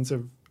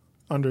comprehensive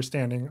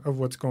understanding of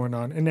what's going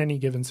on in any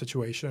given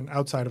situation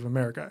outside of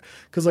America.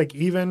 Because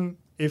even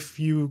if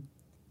you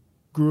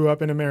grew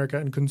up in America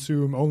and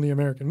consume only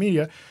American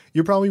media,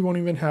 you probably won't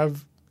even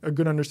have a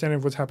good understanding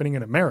of what's happening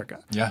in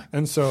America. Yeah.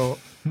 And so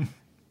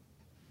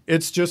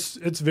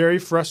it's very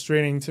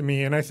frustrating to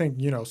me. And I think,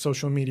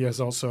 social media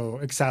has also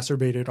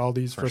exacerbated all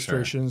these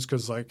frustrations,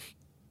 because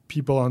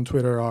people on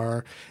Twitter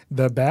are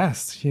the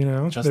best,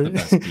 Just the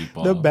best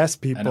people. The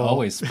best people. And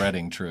always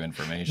spreading true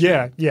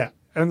information. Yeah.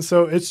 And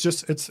so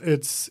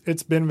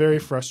it's been very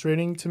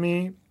frustrating to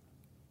me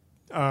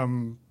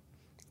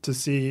to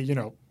see,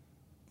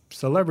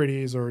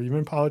 celebrities or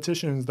even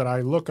politicians that I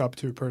look up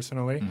to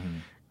personally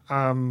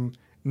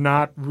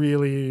not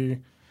really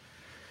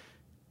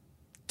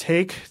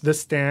take the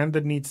stand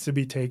that needs to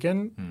be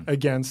taken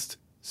against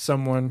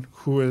someone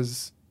who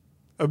is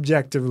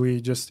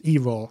objectively just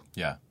evil.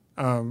 Yeah.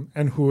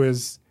 And who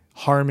is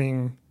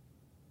harming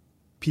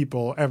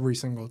people every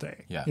single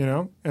day. Yeah. You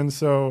know? And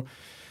so,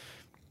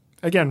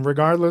 again,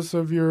 regardless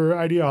of your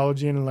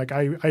ideology, and like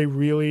I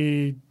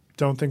really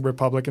don't think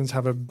Republicans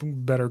have a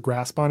better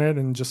grasp on it.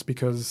 And just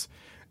because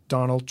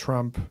Donald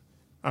Trump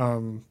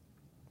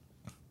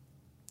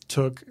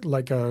took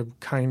like a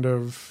kind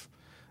of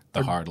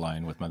the hard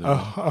line with Maduro. A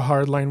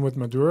hard line with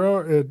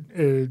Maduro,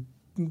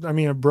 I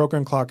mean, a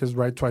broken clock is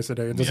right twice a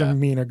day. It doesn't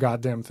mean a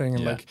goddamn thing.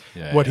 And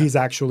what he's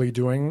actually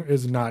doing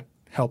is not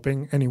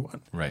helping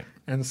anyone. Right.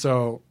 And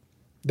so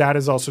that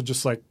is also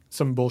just like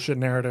some bullshit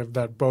narrative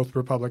that both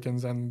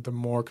Republicans and the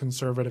more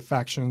conservative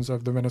factions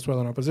of the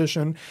Venezuelan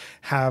opposition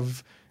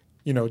have,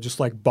 you know, just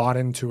like bought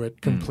into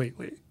it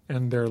completely.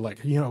 And they're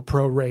like, you know,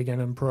 pro Reagan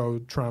and pro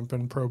Trump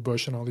and pro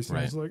Bush and all these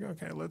things. Like,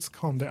 okay, let's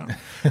calm down.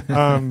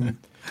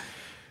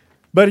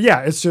 But yeah,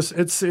 it's just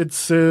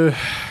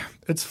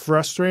it's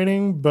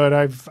frustrating. But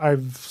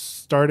I've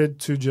started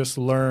to just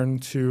learn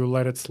to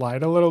let it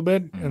slide a little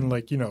bit. And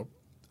like, you know,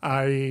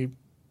 I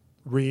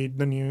read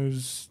the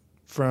news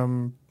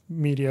from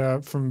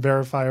media, from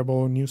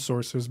verifiable news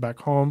sources back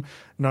home,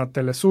 not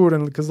Telesur,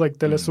 and because like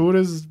Telesur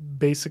is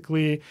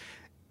basically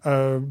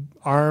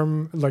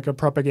like a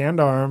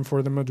propaganda arm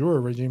for the Maduro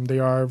regime. They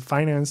are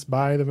financed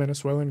by the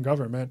Venezuelan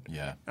government.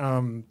 Yeah.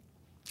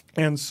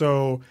 And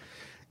so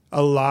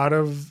a lot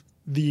of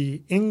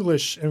the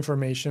English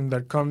information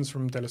that comes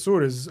from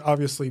Telesur is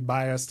obviously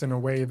biased in a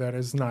way that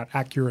is not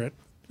accurate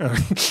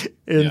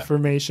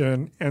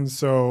information. And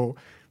so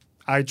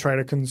I try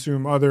to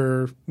consume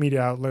other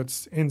media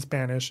outlets in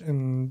Spanish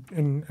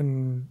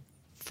and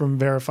from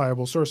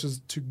verifiable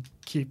sources to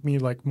keep me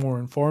like more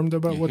informed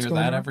about what's going on.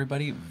 You hear that,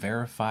 everybody?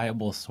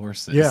 Verifiable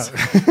sources.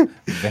 Yeah.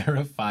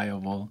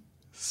 Verifiable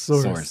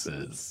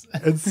sources.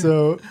 And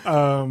so,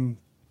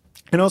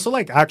 and also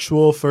like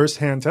actual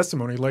firsthand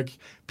testimony. Like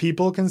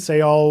people can say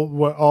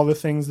all the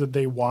things that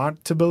they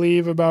want to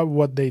believe about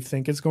what they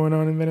think is going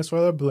on in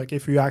Venezuela, but like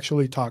if you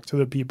actually talk to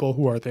the people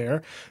who are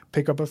there,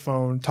 pick up a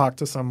phone, talk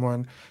to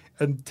someone,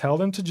 and tell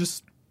them to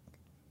just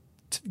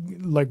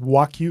like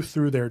walk you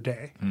through their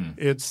day.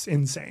 It's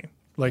insane.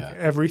 Like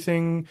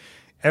everything,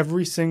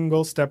 every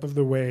single step of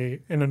the way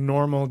in a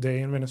normal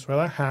day in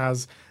Venezuela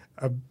has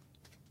a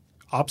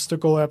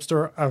obstacle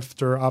after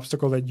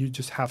obstacle that you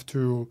just have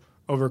to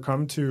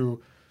overcome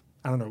to,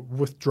 I don't know,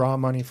 withdraw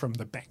money from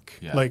the bank.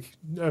 Yeah. Like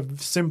a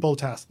simple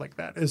task like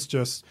that is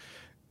just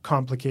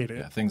complicated.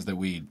 Yeah, things that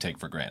we take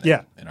for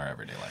granted in our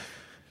everyday life.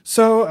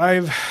 So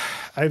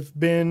I've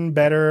been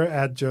better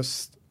at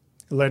just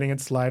letting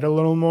it slide a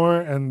little more,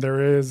 and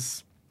there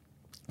is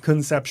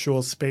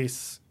conceptual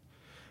space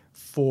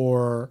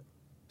for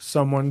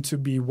someone to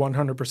be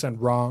 100%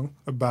 wrong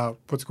about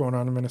what's going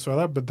on in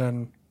Venezuela, but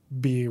then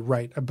be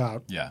right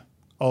about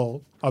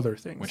all other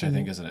things. Which I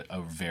think is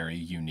a very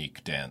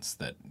unique dance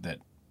that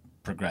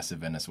progressive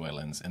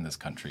Venezuelans in this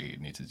country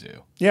need to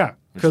do. Yeah,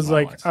 because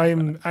like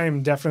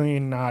I'm definitely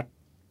not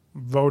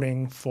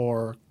voting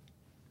for.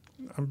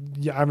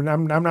 I'm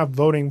not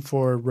voting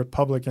for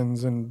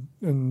Republicans in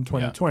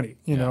 2020.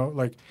 You know,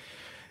 like,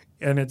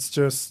 and it's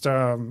just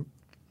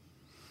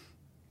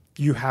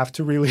you have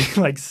to really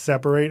like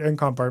separate and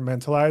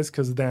compartmentalize,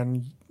 because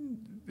then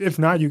if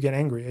not, you get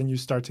angry and you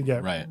start to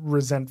get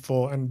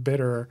resentful and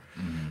bitter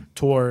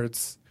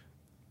towards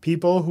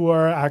people who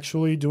are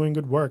actually doing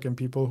good work and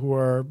people who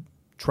are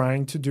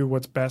trying to do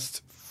what's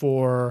best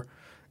for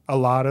a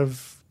lot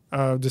of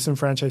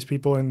disenfranchised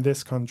people in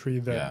this country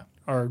that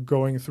are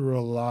going through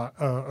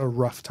a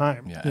rough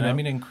time. Yeah, and I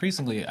mean,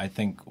 increasingly, I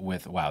think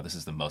wow, this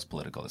is the most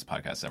political this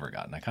podcast has ever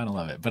gotten. I kind of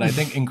love it. But I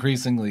think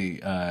increasingly,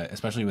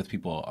 especially with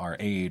people our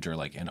age or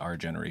like in our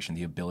generation,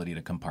 the ability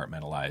to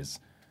compartmentalize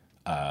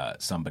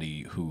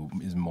somebody who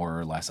is more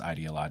or less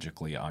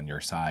ideologically on your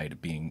side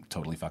being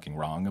totally fucking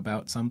wrong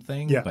about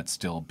something, but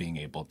still being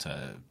able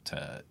to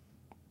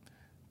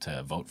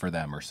vote for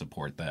them or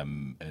support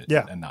them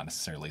and not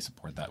necessarily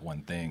support that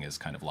one thing is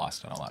kind of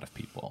lost on a lot of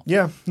people.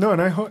 Yeah, no,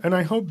 and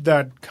I hope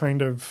that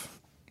kind of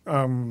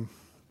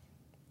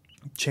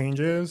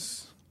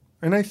changes.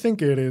 And I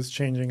think it is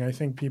changing. I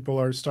think people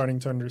are starting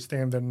to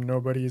understand that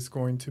nobody is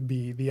going to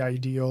be the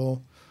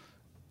ideal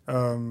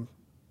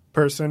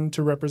person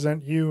to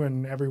represent you,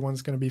 and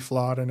everyone's going to be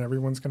flawed, and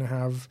everyone's going to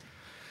have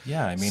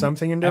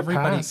something in their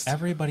past.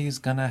 Everybody's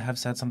going to have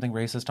said something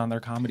racist on their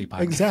comedy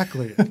podcast.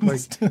 Exactly.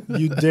 Like,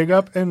 you dig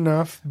up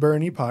enough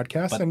Bernie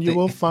podcasts and you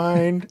will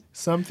find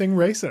something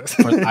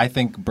racist. I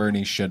think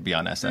Bernie should be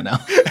on SNL.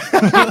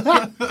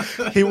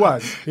 He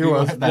was.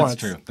 That's once.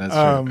 True. That's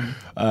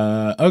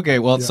true. Okay,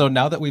 well, so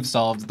now that we've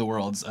solved the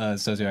world's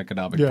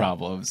socioeconomic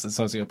problems,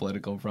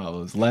 sociopolitical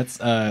problems, let's.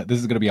 This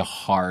is going to be a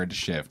hard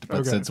shift,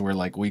 but since we're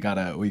like, we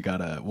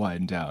gotta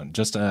wind down.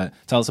 Just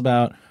tell us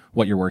about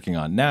what you're working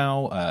on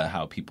now,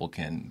 how people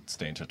can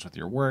stay in touch with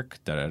your work,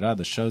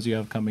 the shows you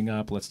have coming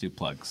up. Let's do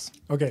plugs.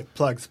 Okay,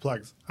 plugs.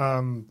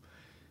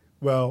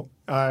 Well,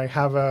 I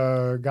have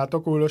a Gato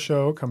Culo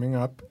show coming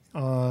up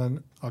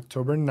on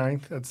October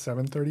 9th at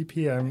 7:30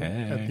 p.m.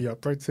 at the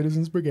Upright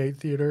Citizens Brigade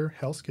Theater,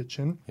 Hell's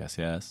Kitchen. Yes.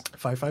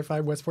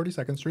 555 West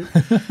 42nd Street.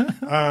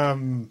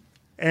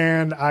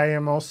 And I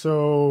am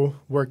also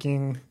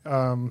working,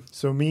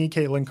 so me,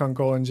 Caitlin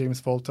Kunkel, and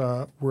James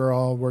Folta, we're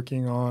all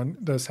working on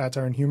the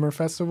Satire and Humor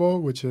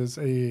Festival, which is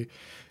a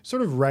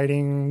sort of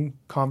writing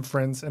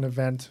conference and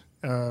event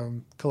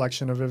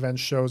collection of event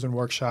shows and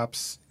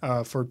workshops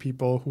for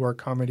people who are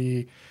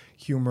comedy,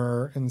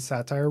 humor, and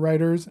satire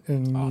writers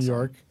in New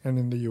York and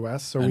in the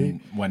U.S. So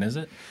when is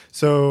it?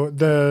 So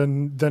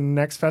the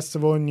next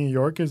festival in New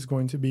York is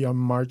going to be on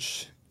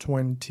March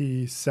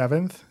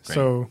 27th. Great.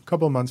 So a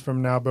couple of months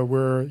from now. But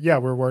we're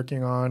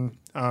working on.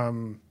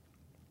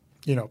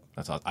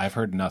 That's awesome. I've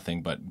heard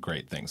nothing but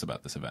great things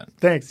about this event.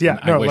 Thanks. Yeah,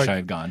 I wish I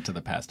had gone to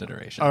the past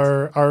iterations.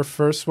 Our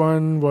first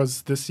one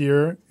was this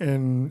year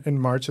in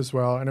March as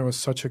well, and it was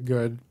such a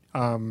good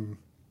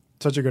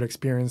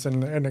experience.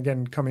 And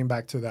again, coming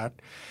back to that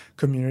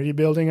community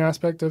building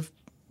aspect of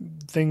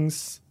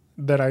things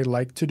that I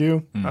like to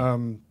do,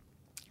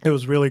 it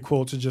was really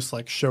cool to just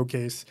like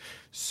showcase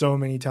so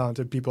many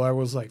talented people. I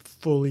was like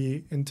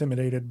fully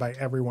intimidated by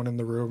everyone in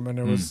the room, and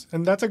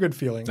and that's a good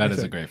feeling. That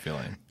is a great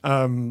feeling.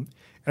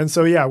 And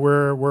so,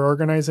 we're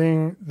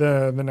organizing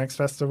the next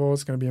festival.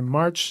 It's going to be in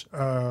March.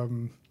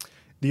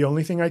 The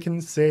only thing I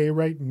can say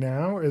right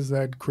now is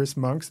that Chris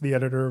Monks, the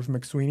editor of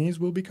McSweeney's,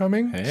 will be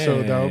coming.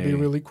 So that'll be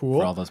really cool.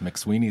 For all those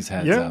McSweeney's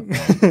heads out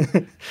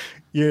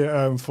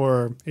there.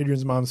 For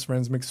Adrian's mom's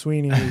friends,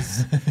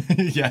 McSweeney's.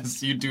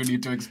 Yes, you do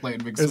need to explain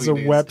McSweeney's. It's a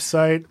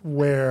website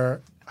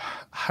where...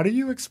 How do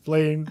you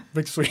explain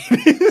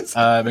McSweeney's?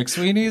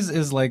 McSweeney's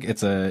is like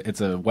it's a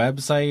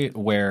website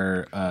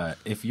where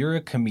if you're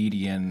a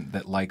comedian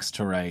that likes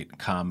to write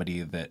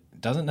comedy that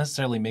doesn't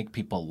necessarily make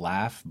people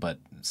laugh, but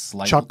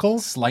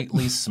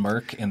slightly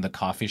smirk in the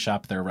coffee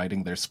shop they're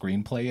writing their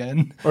screenplay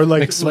in, or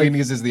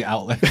McSweeney's is the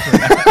outlet for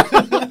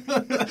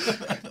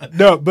that.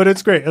 No, but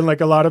it's great, and like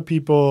a lot of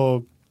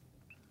people,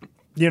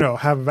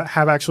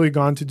 have actually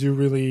gone to do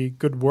really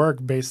good work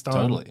based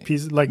on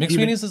pieces like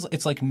McSweeney's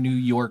it's like New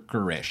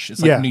Yorker-ish.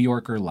 It's like New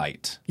Yorker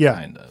light,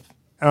 kind of.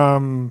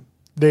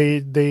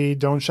 They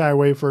don't shy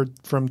away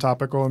from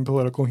topical and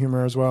political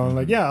humor as well.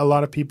 And a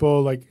lot of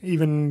people, like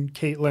even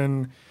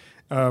Caitlin,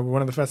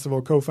 one of the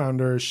festival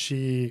co-founders,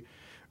 she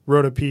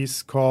wrote a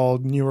piece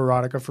called New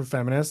Erotica for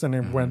Feminists, and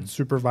it went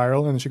super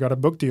viral, and she got a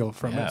book deal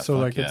from it.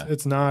 So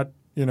it's not.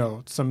 You're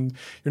not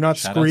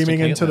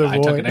screaming into the void.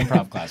 I took an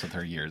improv class with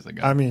her years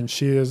ago. I mean,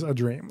 she is a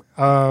dream.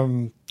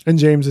 And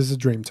James is a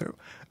dream too.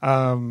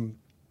 I'm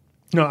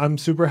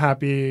super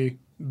happy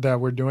that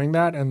we're doing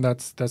that. And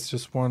that's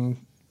just one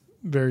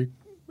very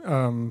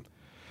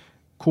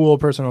cool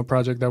personal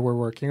project that we're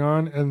working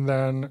on. And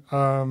then,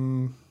 I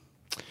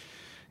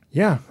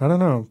don't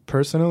know.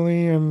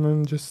 Personally,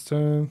 I'm just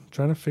trying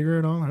to figure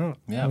it all out.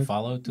 Yeah,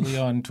 follow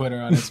Tulio on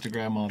Twitter, on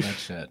Instagram, all that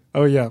shit.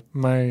 Oh, yeah.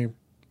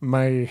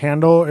 My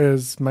handle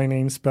is my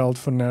name spelled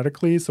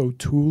phonetically, so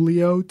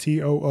Tulio,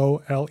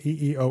 Tooleeoh.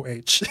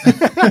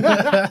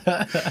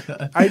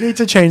 I need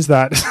to change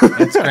that.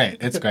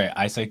 It's great.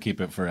 I say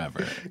keep it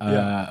forever.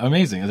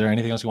 Amazing. Is there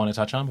anything else you want to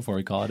touch on before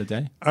we call it a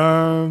day?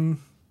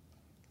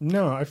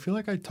 No, I feel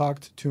like I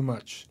talked too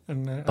much.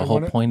 And the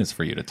whole point is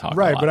for you to talk.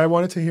 Right, but I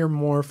wanted to hear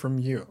more from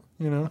you.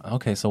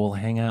 Okay, so we'll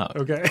hang out.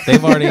 Okay.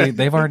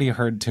 They've already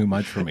heard too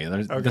much from me.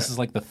 This is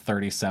like the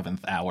 37th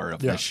hour of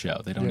this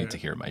show. They don't need to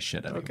hear my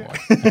shit anymore.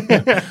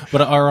 Okay.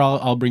 But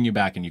I'll bring you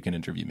back and you can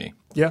interview me.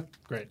 Yeah,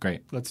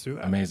 great. Let's do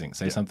that. Amazing.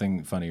 Say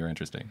something funny or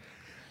interesting.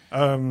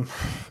 I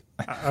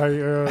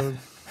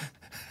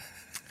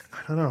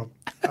don't know.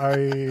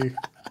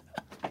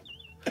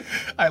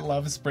 I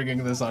love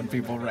springing this on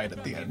people right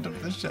at the end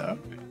of the show.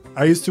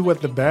 I used to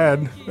wet the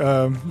bed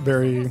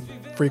very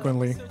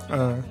frequently,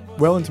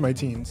 well into my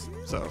teens.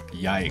 So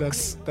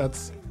yikes.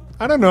 That's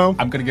I don't know.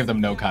 I'm gonna give them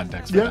no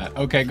context for that.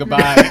 Okay,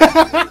 goodbye.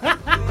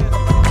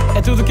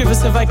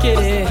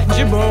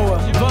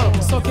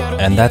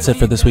 And that's it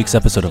for this week's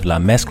episode of La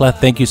Mezcla.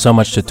 Thank you so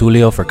much to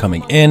Tulio for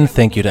coming in.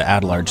 Thank you to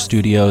At Large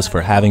Studios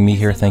for having me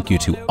here. Thank you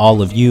to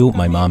all of you,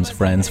 my mom's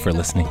friends, for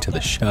listening to the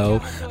show.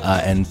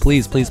 And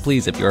please,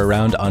 if you're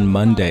around on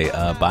Monday,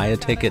 buy a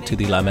ticket to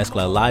the La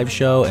Mezcla live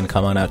show and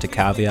come on out to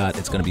Caveat.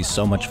 It's going to be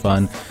so much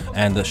fun.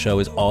 And the show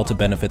is all to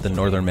benefit the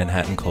Northern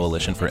Manhattan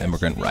Coalition for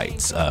Immigrant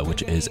Rights,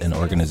 which is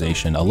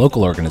a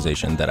local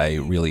organization that I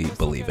really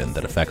believe in,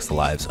 that affects the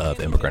lives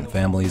of immigrant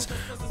families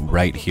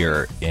right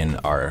here in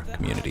our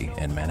community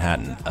in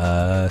Manhattan.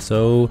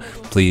 So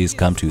please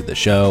come to the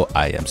show.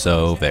 I am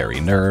so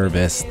very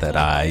nervous that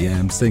I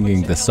am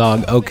singing the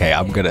song. Okay,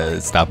 I'm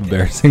gonna stop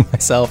embarrassing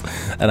myself,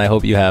 and I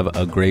hope you have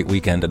a great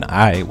weekend, and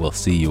I will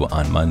see you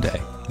on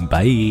Monday.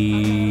 Bye.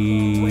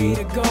 Way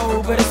to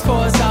go, but as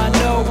far as I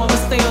know, I'ma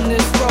stay on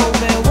this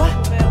road, man. What?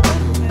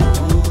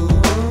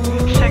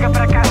 Chega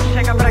pra cá,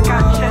 chega pra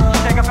cá,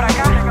 chega pra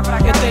cá.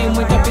 Eu tenho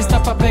muita pista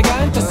pra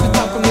pegar, então se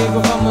tá comigo,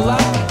 vamos lá,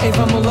 ei,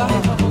 vamos lá.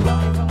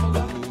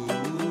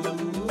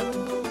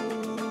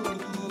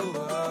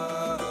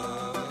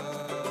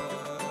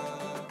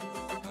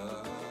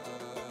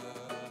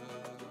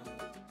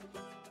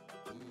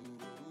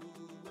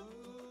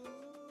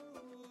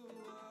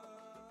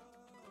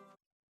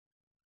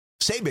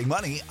 saving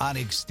money on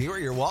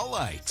exterior wall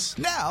lights.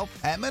 Now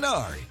at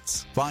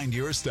Menards. Find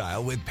your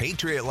style with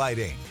Patriot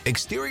Lighting.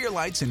 Exterior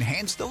lights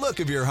enhance the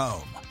look of your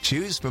home.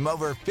 Choose from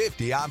over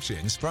 50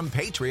 options from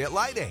Patriot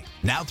Lighting.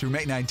 Now through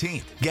May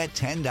 19th, get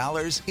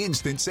 $10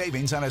 instant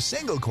savings on a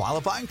single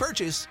qualifying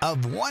purchase of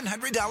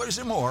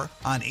 $100 or more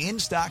on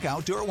in-stock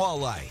outdoor wall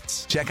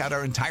lights. Check out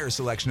our entire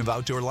selection of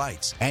outdoor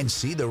lights and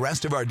see the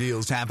rest of our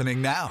deals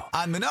happening now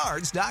on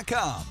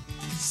Menards.com.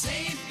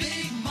 Save